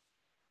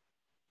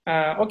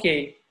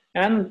 Okay,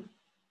 and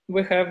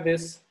we have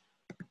this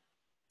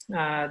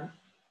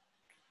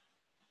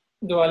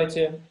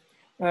duality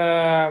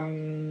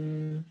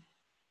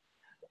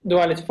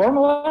duality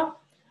formula,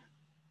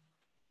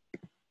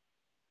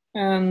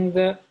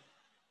 and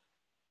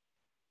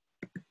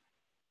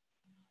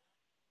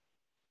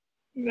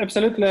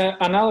absolutely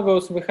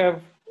analogous. We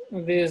have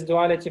this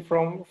duality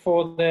for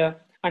the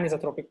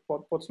anisotropic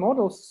Potts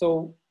models.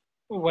 So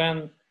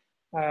when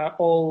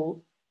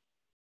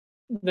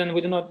then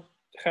we do not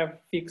have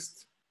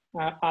fixed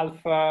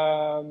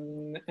alpha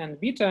and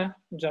beta,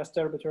 just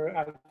arbitrary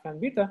alpha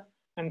and beta.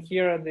 And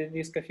here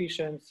these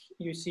coefficients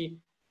you see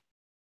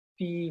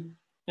P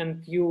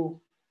and Q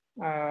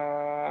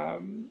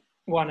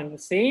one and the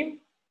same.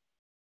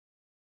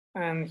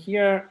 And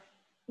here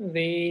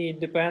they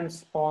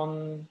depends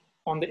on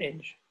the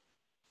edge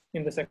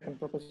in the second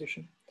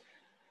proposition.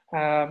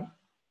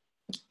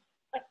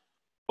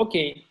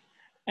 Okay,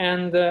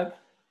 and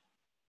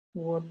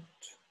what?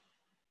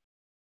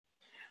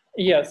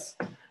 Yes.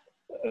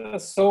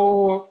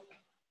 So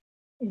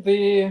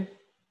the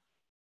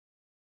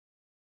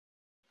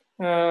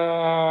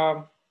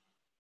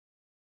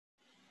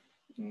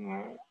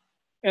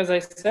as I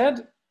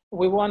said,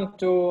 we want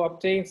to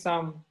obtain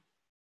some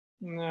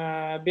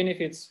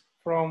benefits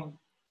from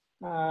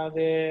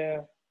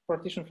the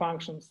partition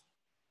functions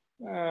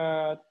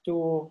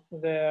to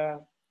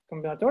the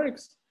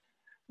combinatorics,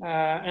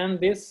 and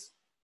these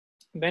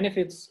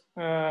benefits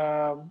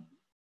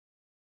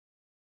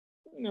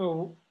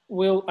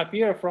will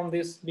appear from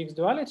this Bychkov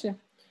duality.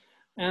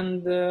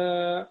 And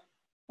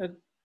at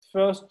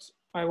first,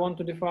 I want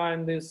to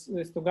define these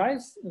two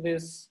guys.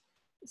 This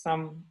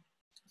some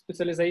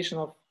specialization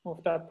of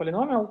that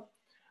polynomial,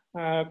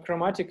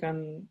 chromatic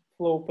and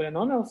flow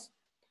polynomials.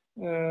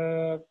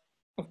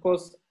 Of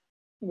course,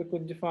 we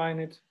could define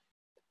it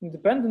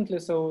independently.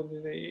 So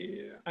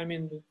the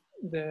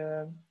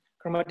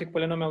chromatic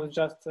polynomial is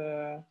just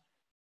a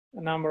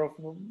number of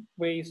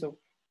ways of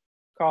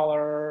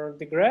color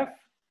the graph,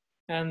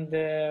 and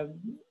the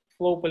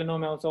flow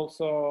polynomials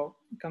also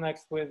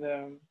connects with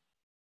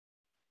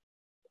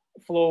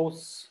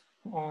flows,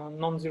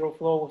 non-zero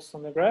flows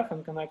on the graph,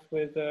 and connects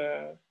with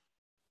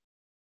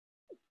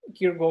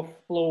Kirchhoff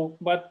flow,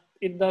 but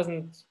it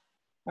doesn't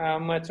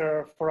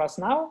matter for us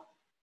now.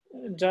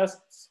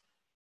 Just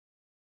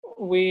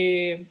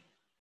we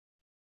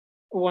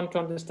want to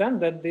understand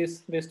that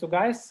these two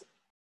guys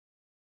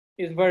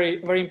is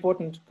very, very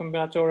important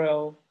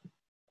combinatorial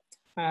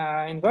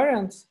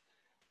invariants,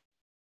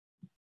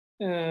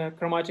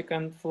 chromatic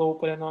and flow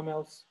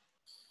polynomials,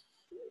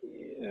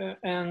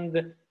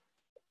 and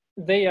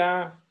they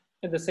are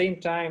at the same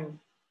time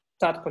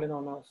Tutte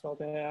polynomials, so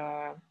they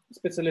are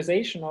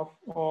specialization of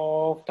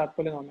Tutte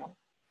polynomial.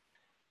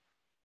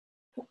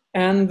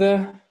 And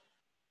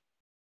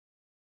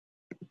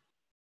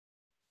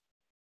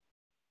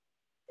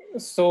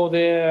so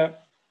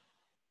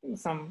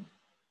some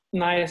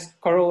nice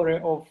corollary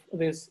of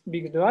this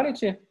Bychkov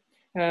duality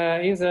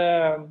is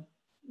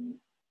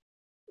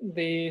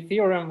the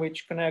theorem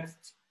which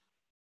connects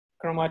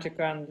chromatic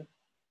and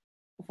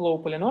flow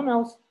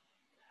polynomials.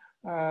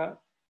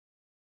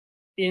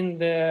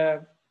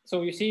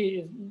 So you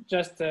see, it's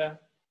just the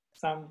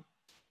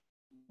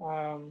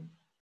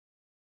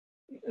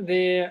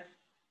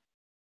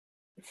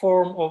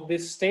form of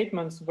these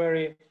statements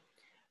very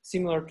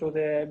similar to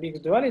the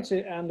Bychkov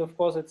duality, and of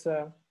course it's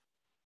a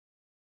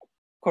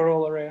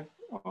corollary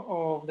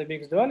of the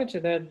Bychkov duality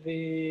that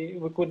we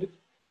could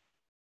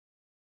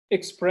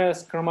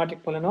express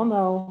chromatic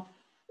polynomial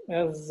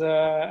as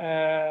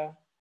a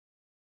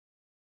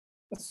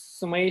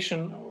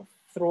summation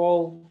through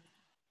all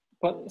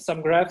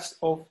subgraphs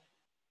of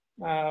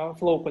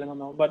flow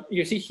polynomial. But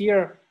you see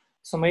here,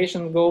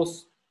 summation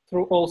goes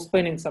through all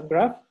spanning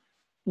subgraph,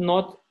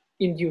 not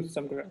induced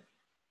subgraph.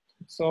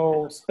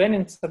 So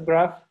spanning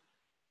subgraph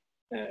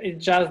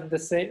is just the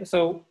same.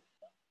 So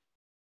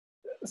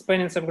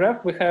spanning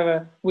subgraph,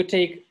 we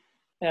take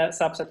a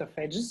subset of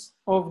edges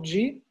of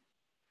G,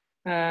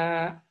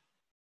 and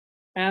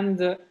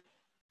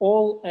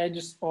all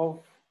edges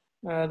of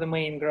the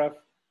main graph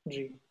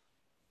G,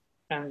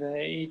 and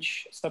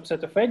each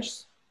subset of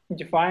edges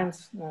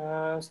defines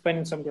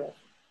spanning subgraph,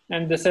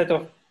 and the set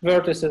of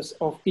vertices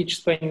of each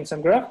spanning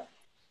subgraph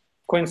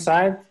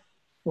coincide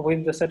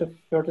with the set of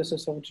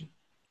vertices of G.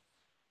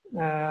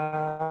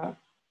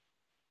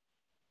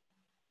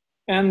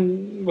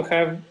 And we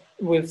have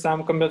with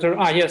some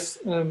combinatorial, yes,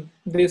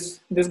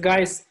 this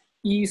guy's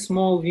E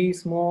small, V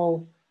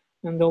small,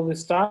 and all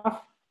this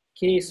stuff,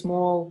 K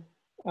small,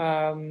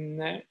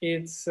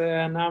 it's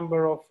a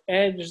number of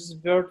edges,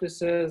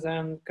 vertices,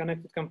 and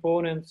connected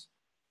components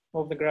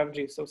of the graph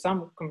G. So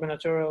some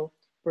combinatorial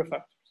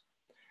prefactors.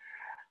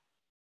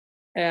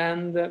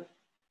 And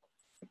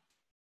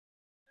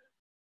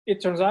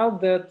it turns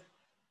out that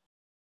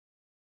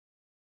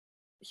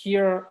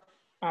here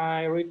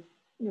I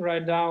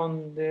write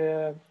down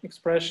the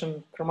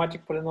expression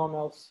chromatic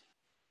polynomials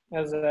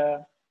as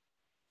a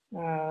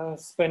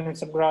spanning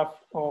subgraph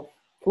of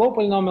flow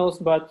polynomials,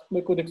 but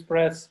we could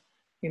express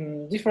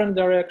in different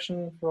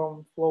direction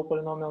from flow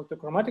polynomial to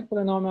chromatic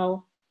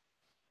polynomial.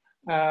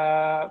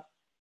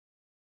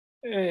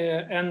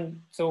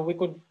 And so we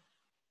could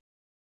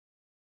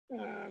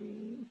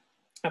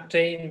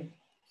obtain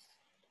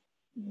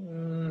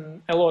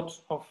a lot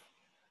of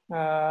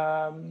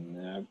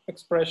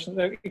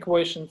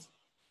equations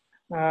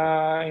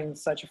in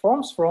such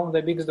forms from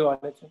the Biggs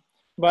duality.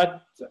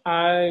 But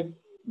I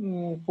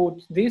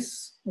put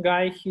this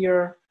guy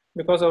here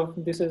because of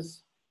this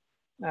is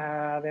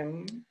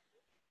the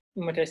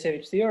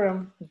Matyasevich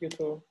theorem due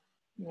to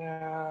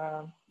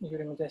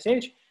Yuri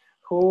Matyasevich,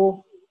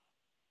 who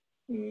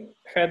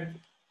had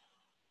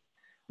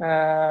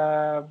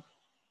a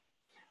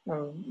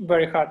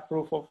very hard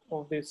proof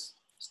of this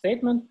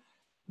statement,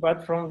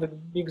 but from the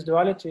Biggs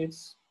duality,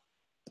 it's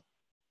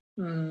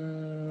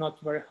not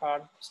very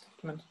hard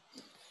statement.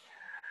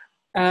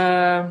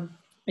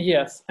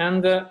 Yes,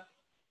 and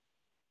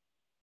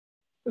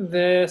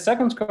the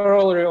second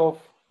corollary of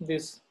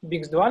this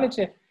Biggs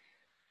duality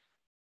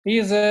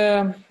is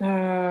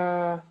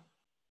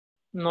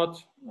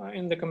not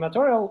in the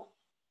combinatorial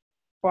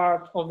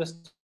part of the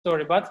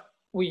story, but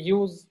we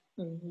use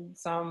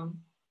some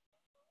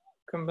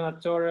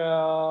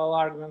combinatorial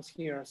arguments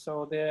here.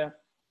 So the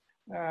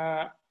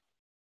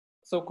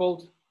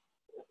so-called,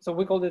 so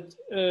we called it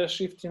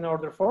shift in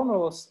order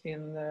formulas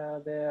in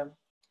the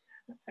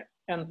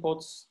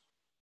n-pods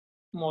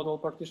model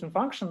partition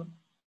function.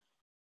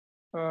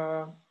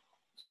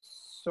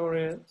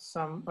 Sorry,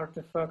 some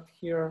artifact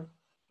here,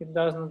 it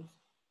doesn't.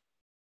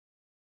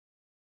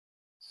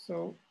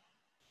 So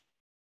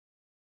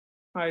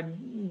I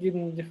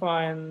didn't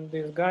define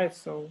this guy,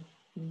 so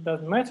it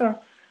doesn't matter.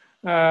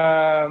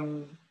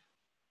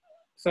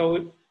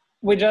 So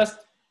we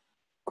just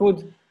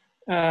could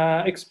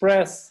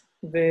express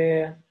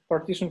the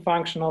partition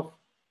function of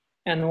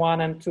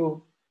n1 and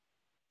 2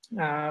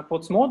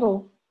 pods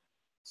model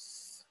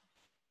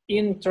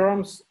in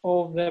terms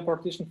of the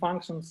partition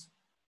functions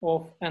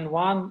of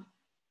n1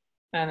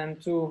 and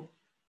n2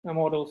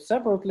 models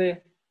separately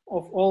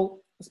of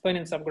all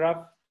spanning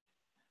subgraph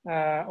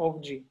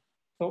of G.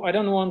 So I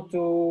don't want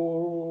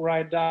to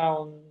write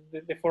down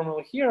the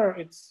formula here.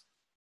 It's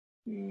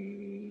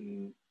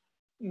maybe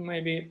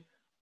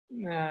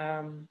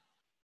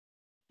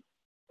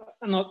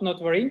not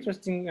very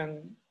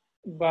interesting,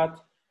 but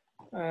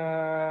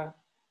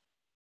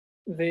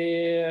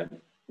the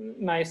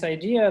nice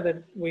idea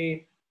that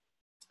we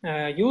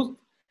used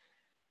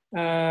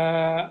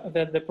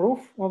that the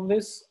proof of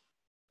this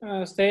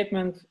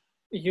statement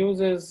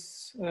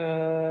uses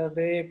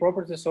the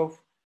properties of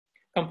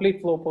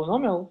complete flow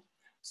polynomial.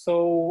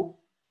 So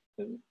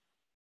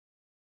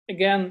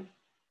again,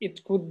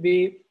 it could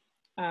be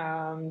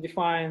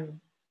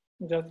defined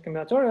just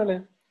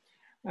combinatorially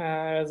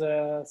as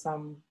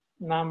some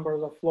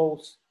numbers of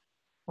flows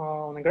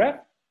on a graph,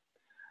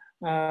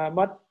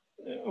 but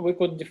we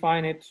could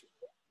define it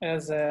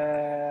as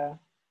I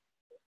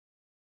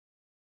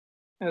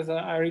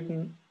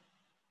written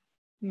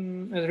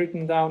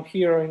down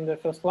here in the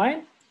first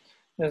line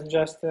as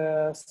just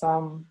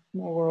some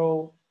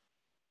overall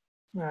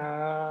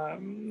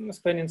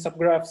spanning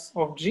subgraphs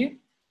of G.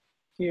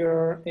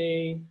 Here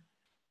A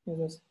is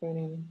a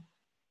spanning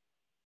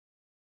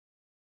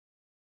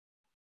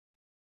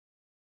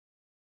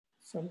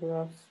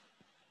subgraphs.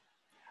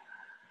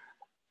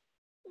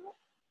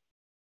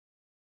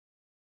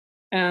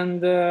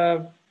 And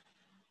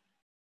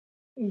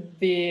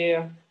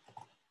the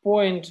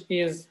point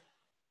is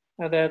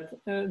that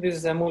this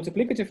is a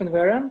multiplicative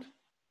invariant.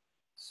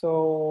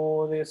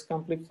 So this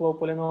complete flow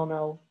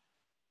polynomial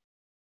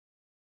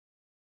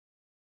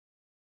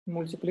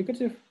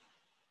multiplicative.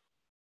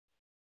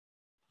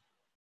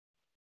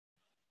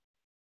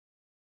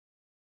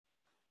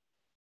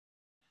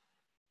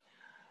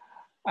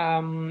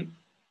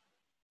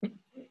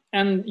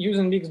 And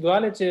using Biggs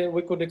duality,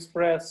 we could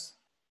express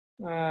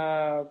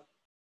flow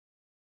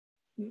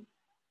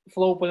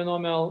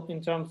polynomial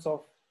in terms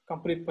of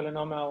complete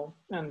polynomial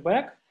and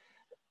back,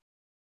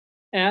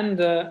 and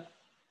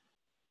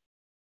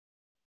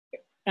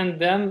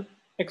then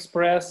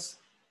express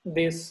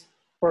this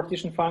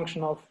partition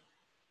function of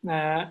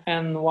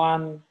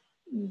n1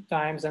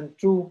 times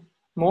n2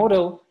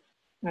 model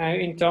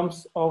in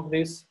terms of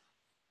these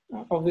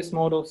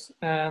models,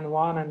 and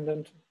 1 and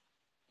then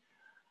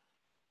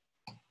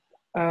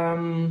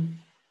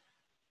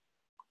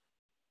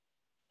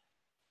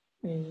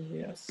 2.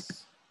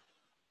 Yes.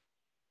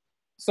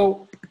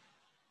 So,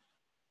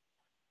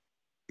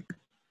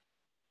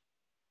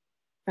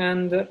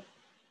 and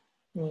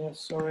yes,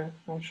 sorry,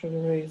 I should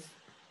erase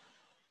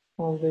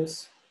all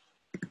this.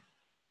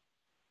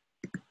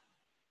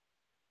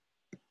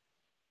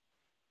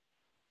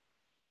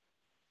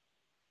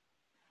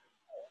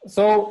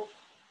 So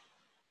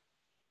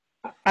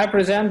I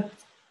presented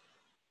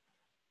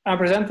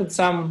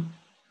some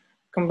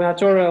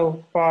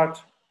combinatorial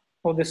part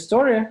of the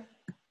story,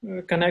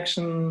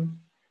 connection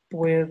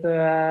with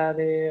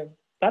the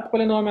Tutte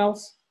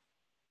polynomials,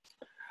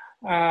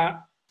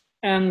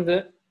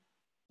 and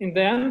in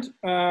the end,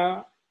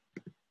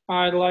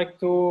 I'd like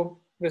to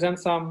present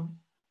some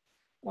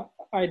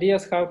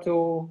ideas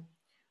how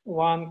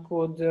one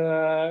could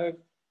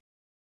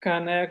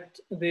connect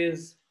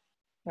this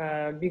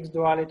Biggs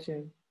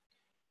duality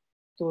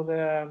to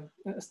the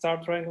star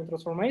triangle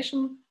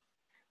transformation.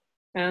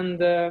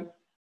 And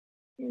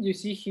you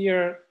see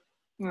here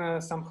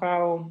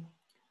somehow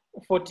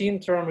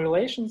 14-term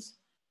relations,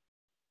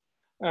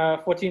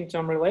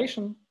 14-term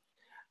relation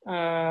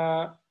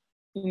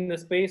in the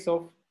space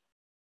of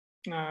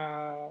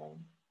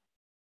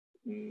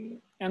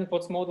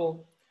n-pods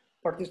model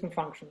partition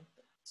function.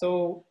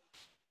 So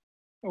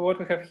what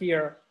we have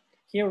here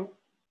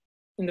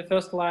in the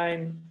first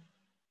line,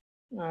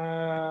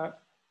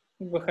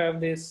 we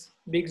have this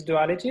Biggs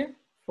duality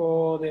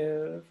for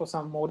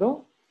some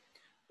model,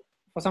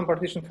 for some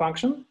partition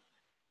function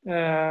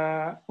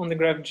on the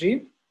graph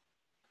G,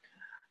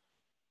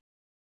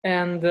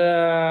 and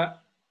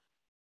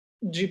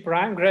G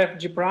prime, graph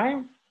G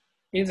prime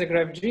is a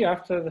graph G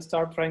after the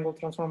star triangle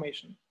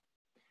transformation.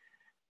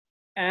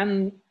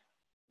 And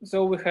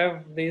so we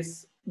have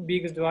this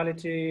Biggs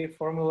duality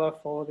formula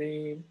for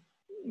the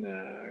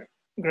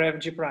graph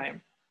G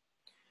prime.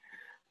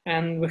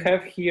 And we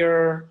have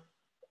here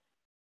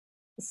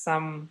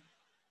some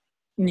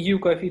new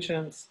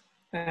coefficients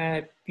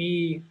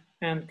P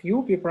and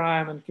Q, P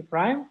prime and Q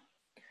prime.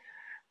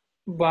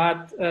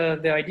 But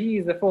the idea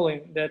is the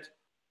following, that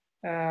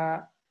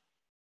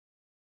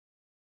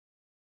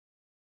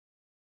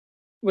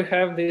we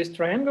have this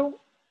triangle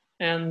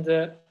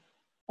and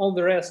all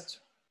the rest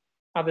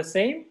are the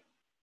same.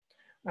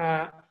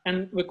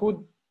 And we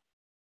could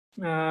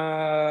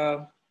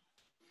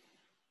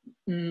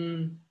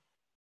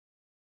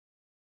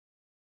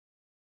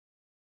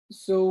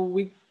so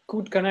we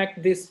could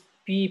connect this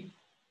P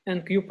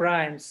and Q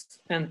primes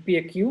and P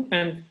and Q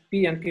and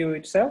P and Q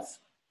itself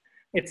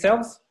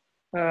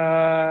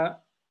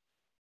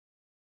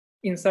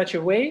in such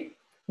a way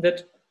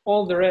that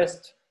all the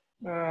rest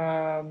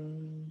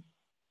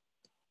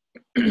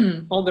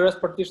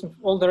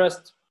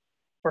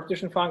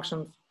partition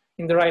functions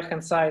in the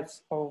right-hand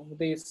sides of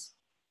these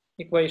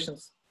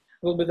equations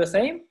will be the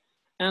same,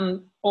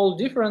 and all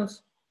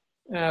difference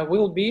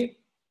will be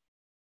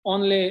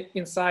only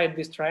inside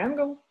this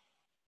triangle.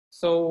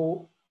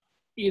 So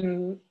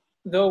in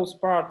those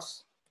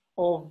parts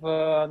of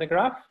the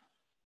graph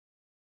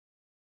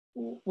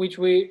to which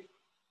we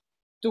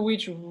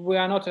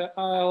are not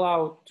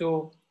allowed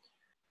to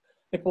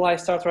apply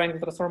star triangle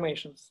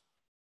transformations.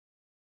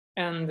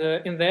 And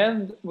in the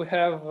end, we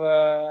have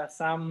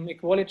some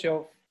equality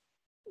of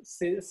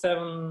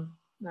seven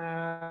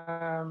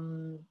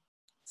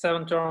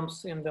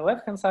terms in the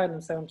left-hand side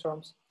and 7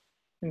 terms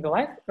in the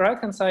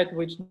right-hand side,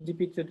 which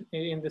depicted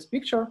in this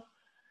picture.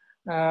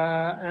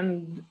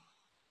 And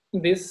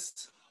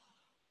this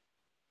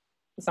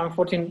some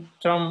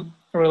 14-term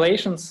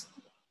relations,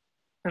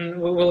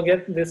 and we will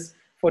get this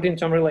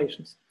 14-term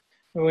relations,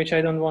 which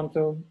I don't want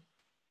to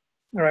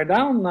write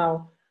down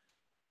now.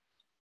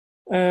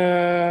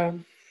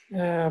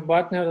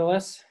 But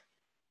nevertheless,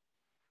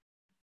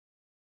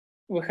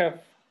 we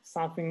have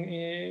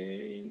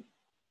something,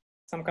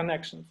 some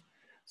connections.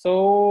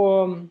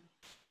 So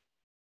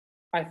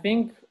I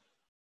think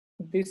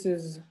this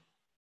is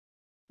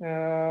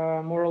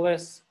more or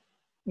less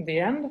the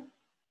end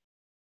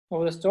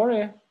of the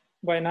story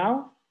by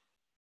now.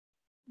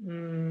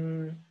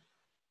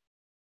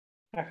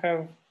 I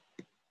have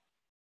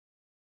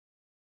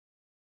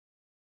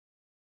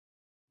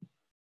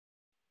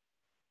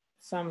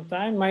some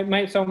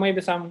time, so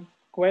maybe some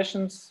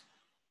questions.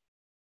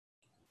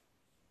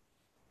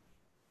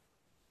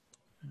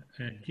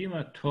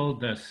 Dima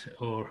told us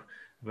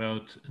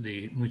about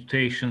the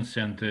mutations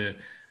and the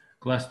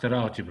cluster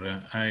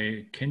algebra.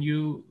 Can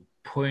you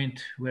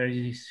point where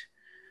these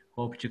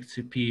objects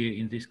appear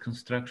in this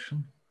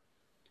construction?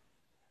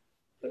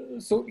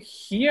 So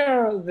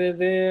here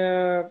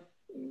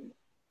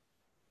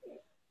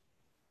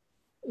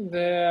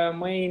the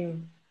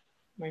main,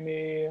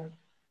 maybe,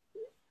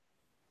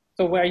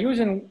 so we're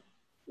using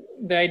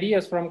the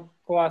ideas from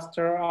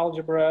cluster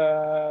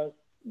algebra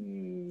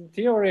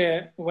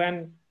theory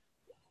when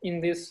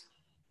in this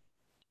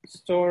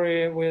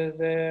story with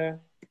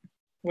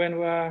when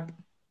we're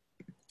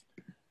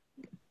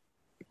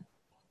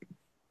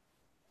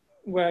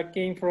where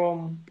came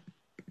from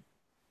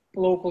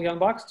local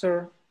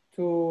Yang-Baxter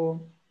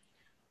to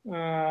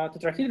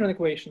tetrahedron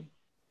equation.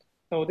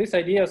 So these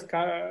ideas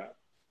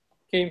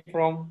came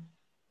from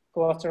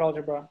cluster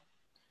algebra.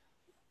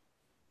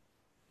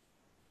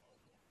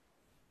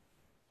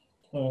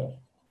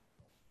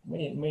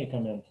 May I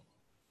comment?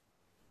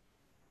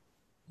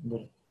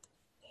 Good.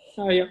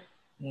 Yeah.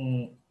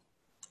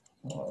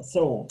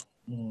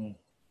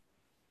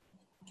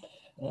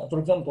 For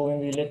example,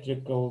 in the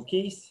electrical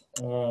case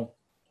or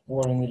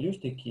in the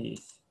Lustig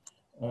case,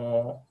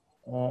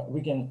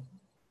 we can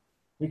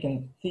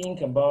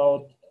think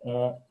about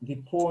the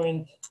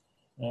point,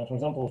 for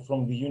example,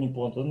 from the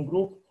unipotent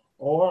group,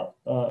 or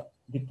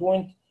the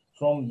point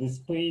from the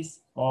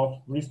space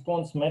of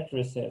response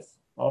matrices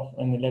of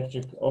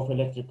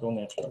electrical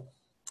networks.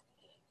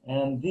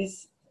 And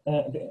this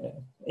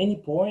any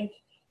point.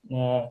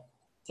 There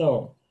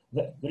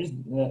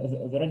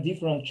are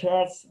different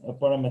charts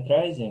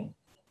parameterizing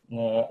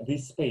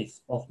this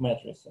space of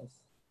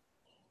matrices,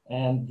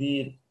 and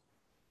the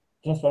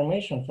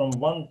transformation from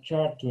one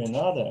chart to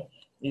another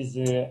is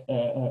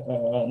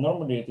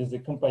normally it is a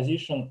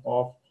composition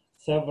of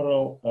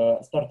several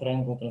star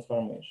triangle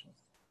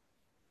transformations.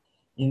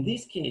 In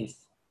this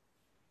case,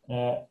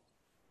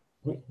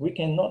 we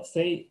cannot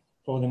say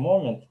for the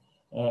moment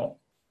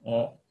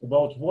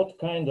about what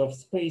kind of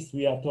space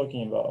we are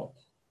talking about.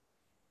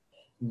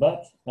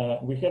 But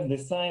we have the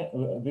same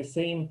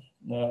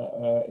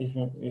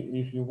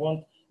if you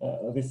want,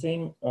 the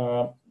same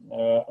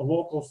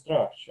local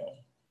structure,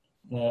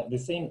 the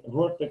same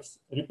vertex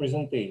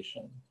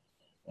representation.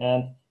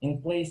 And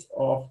in place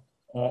of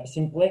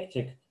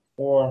symplectic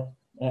or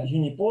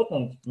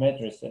unipotent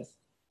matrices,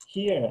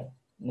 here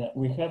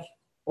we have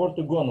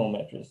orthogonal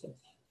matrices.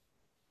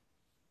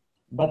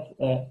 But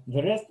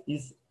the rest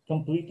is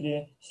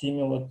completely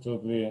similar to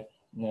the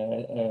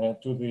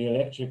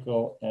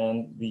electrical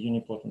and the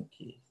unipotent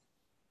case.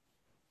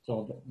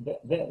 So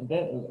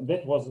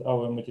that was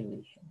our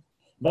motivation.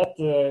 But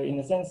in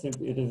a sense, it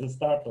is the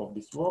start of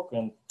this work,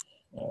 and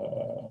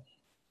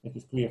it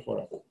is clear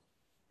for us.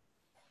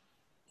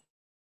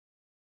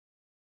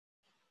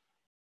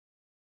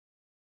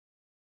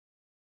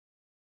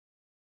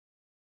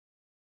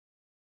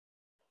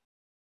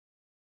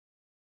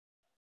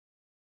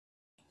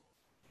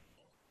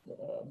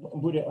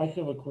 Buri, I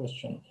have a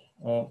question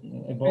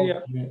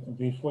about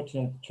the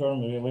 14th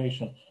term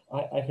relation.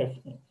 I have,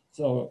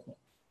 so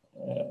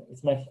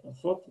it's my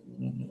thought,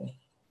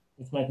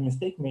 it's my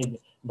mistake maybe,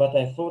 but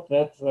I thought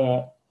that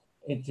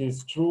it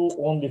is true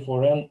only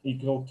for n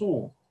equal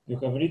 2. You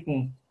have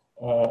written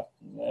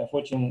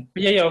 14.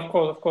 Yeah, of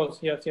course,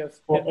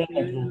 yes.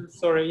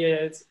 Sorry,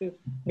 it's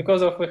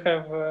because of we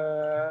have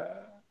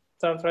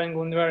star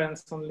triangle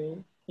invariance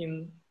only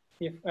in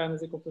if n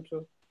is equal to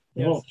 2.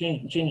 Yes. Well,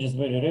 changes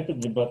very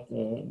rapidly, but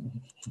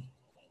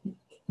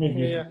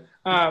maybe.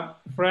 Yeah.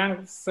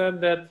 Frank said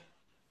that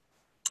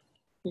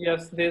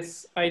yes,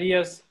 these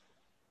ideas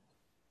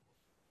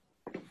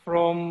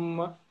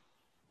from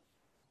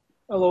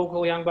a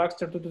local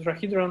Yang-Baxter to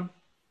tetrahedron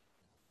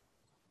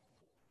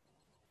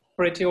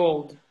pretty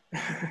old.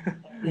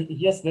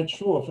 Yes, that's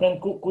true.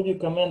 Frank, could you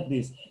comment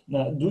this?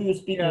 Now, do you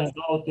speak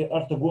about the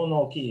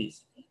orthogonal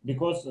case?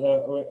 Because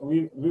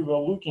we were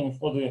looking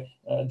for the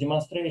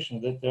demonstration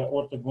that the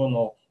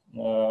orthogonal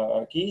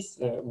case,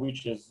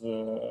 which is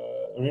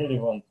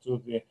relevant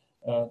to the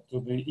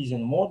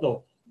Ising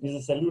model, is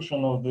a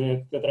solution of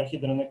the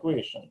tetrahedron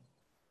equation.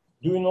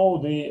 Do you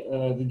know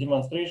the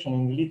demonstration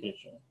in the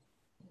literature?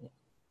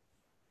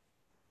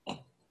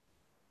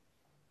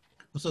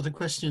 Was that a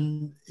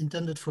question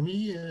intended for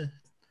me,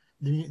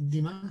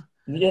 Dima?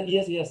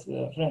 Yes,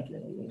 Frank.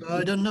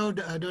 I don't know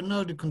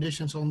the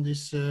conditions on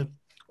this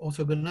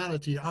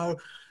orthogonality. Our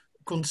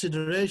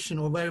consideration,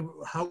 or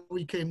how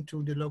we came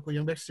to the local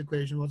Yang-Baxter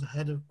equation,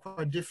 had a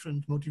quite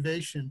different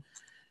motivation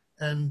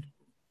and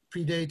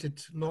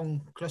predated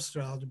long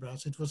cluster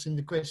algebras. It was in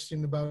the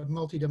question about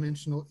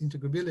multidimensional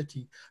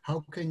integrability.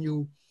 How can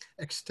you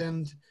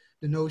extend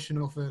the notion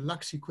of a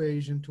Lax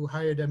equation to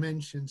higher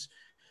dimensions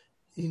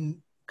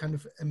in kind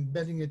of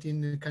embedding it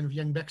in a kind of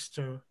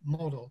Yang-Baxter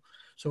model?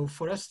 So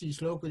for us,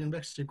 these local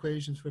Yang-Baxter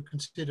equations were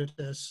considered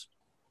as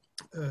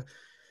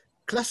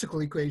classical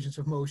equations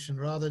of motion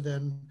rather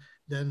than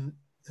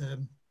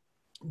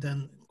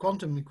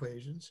quantum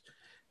equations,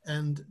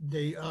 and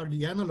they are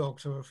the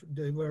analogs, or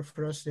they were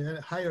for us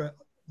the higher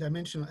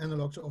dimensional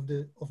analogs of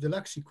the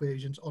Lax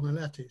equations on a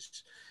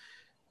lattice.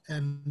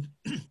 And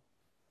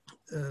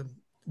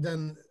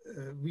then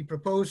we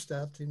proposed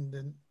that in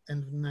the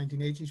end of the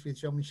 1980s with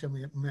Jean-Michel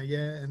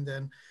Maillet, and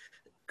then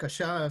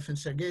Kashaev and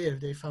Sergeyev,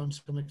 they found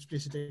some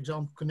explicit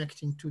example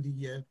connecting to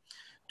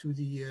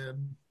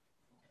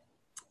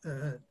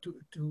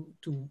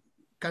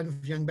kind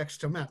of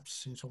Yang-Baxter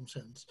maps in some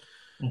sense.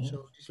 Mm-hmm.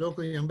 So these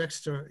local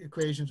Yang-Baxter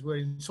equations were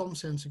in some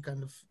sense a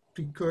kind of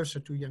precursor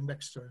to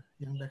Yang-Baxter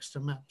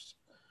maps.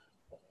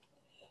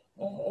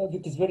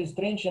 It is very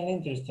strange and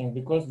interesting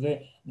because the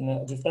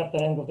star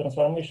triangle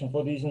transformation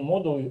for the Ising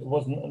model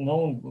was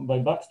known by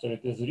Baxter.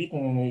 It is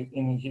written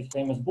in his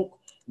famous book,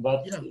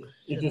 but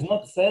it is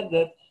not said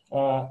that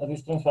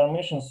this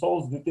transformation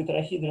solves the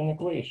tetrahedron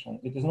equation.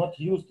 It is not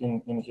used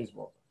in his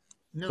work.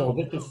 No, so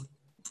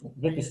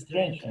that is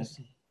strange.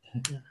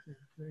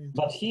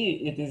 But here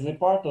it is a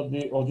part of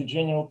the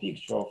general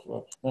picture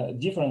of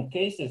different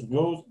cases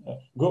go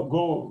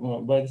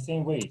by the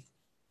same way.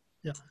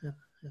 Yeah,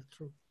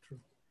 true.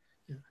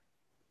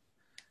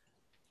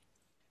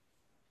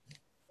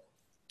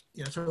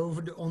 Yeah, so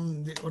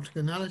on the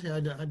orthogonality,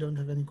 I don't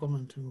have any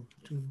comment to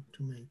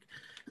make.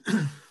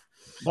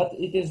 But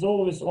it is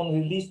always on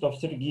the list of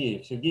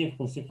Sergeyev. Sergeyev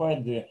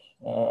falsified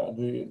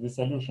the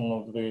solution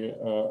of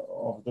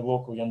the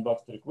local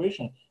Yang-Baxter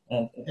equation,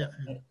 and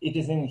it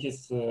is in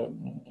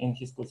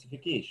his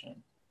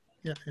classification.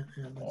 Yeah,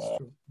 that's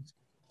true.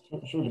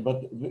 Surely,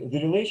 but the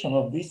relation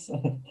of this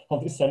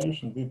of this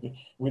solution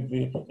with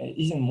the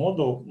Ising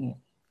model,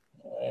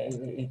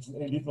 it's a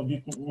little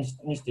bit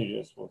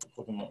mysterious for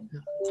the moment.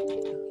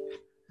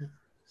 Yeah,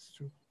 it's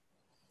true.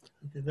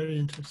 Okay, very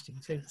interesting.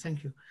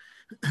 Thank you.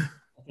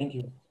 Thank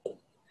you.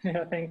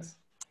 Yeah, thanks.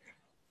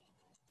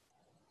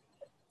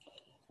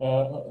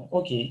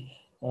 Okay.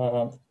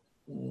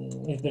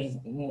 If there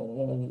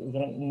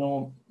are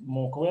no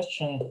more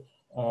questions,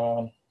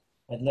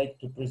 I'd like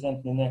to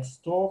present the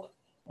next talk.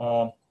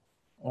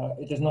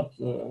 It is not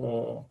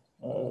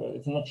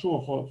it's not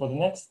sure for the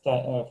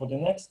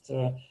next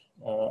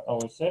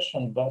our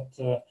session, but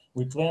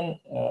we plan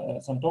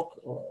some talk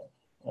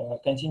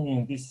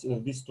continuing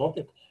this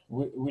topic,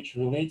 which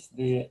relates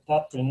the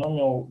Tutte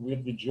polynomial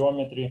with the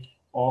geometry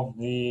of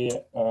the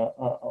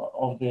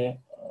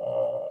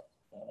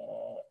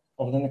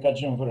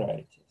Lagrangian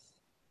varieties.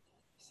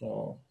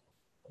 So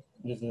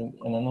this is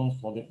an announce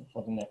for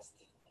the next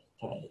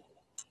time.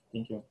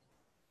 Thank you.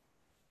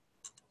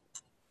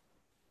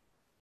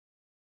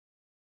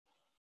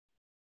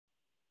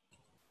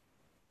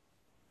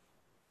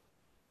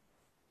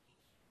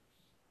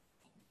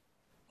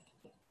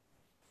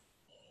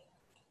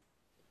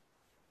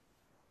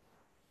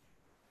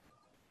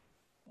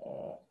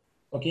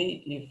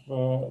 Okay,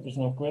 if there's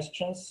no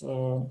questions,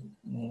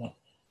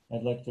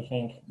 I'd like to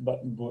thank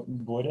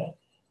Borja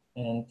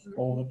and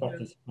all the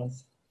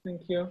participants.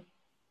 Thank you.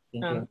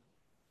 Thank you.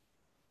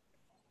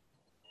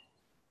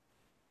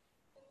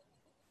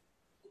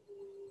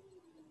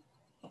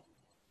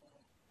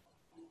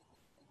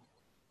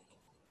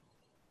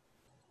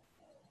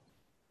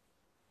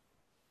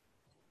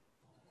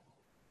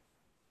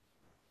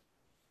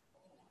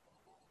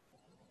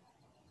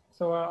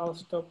 So I'll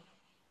stop.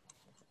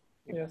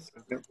 Yes.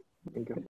 Thank you.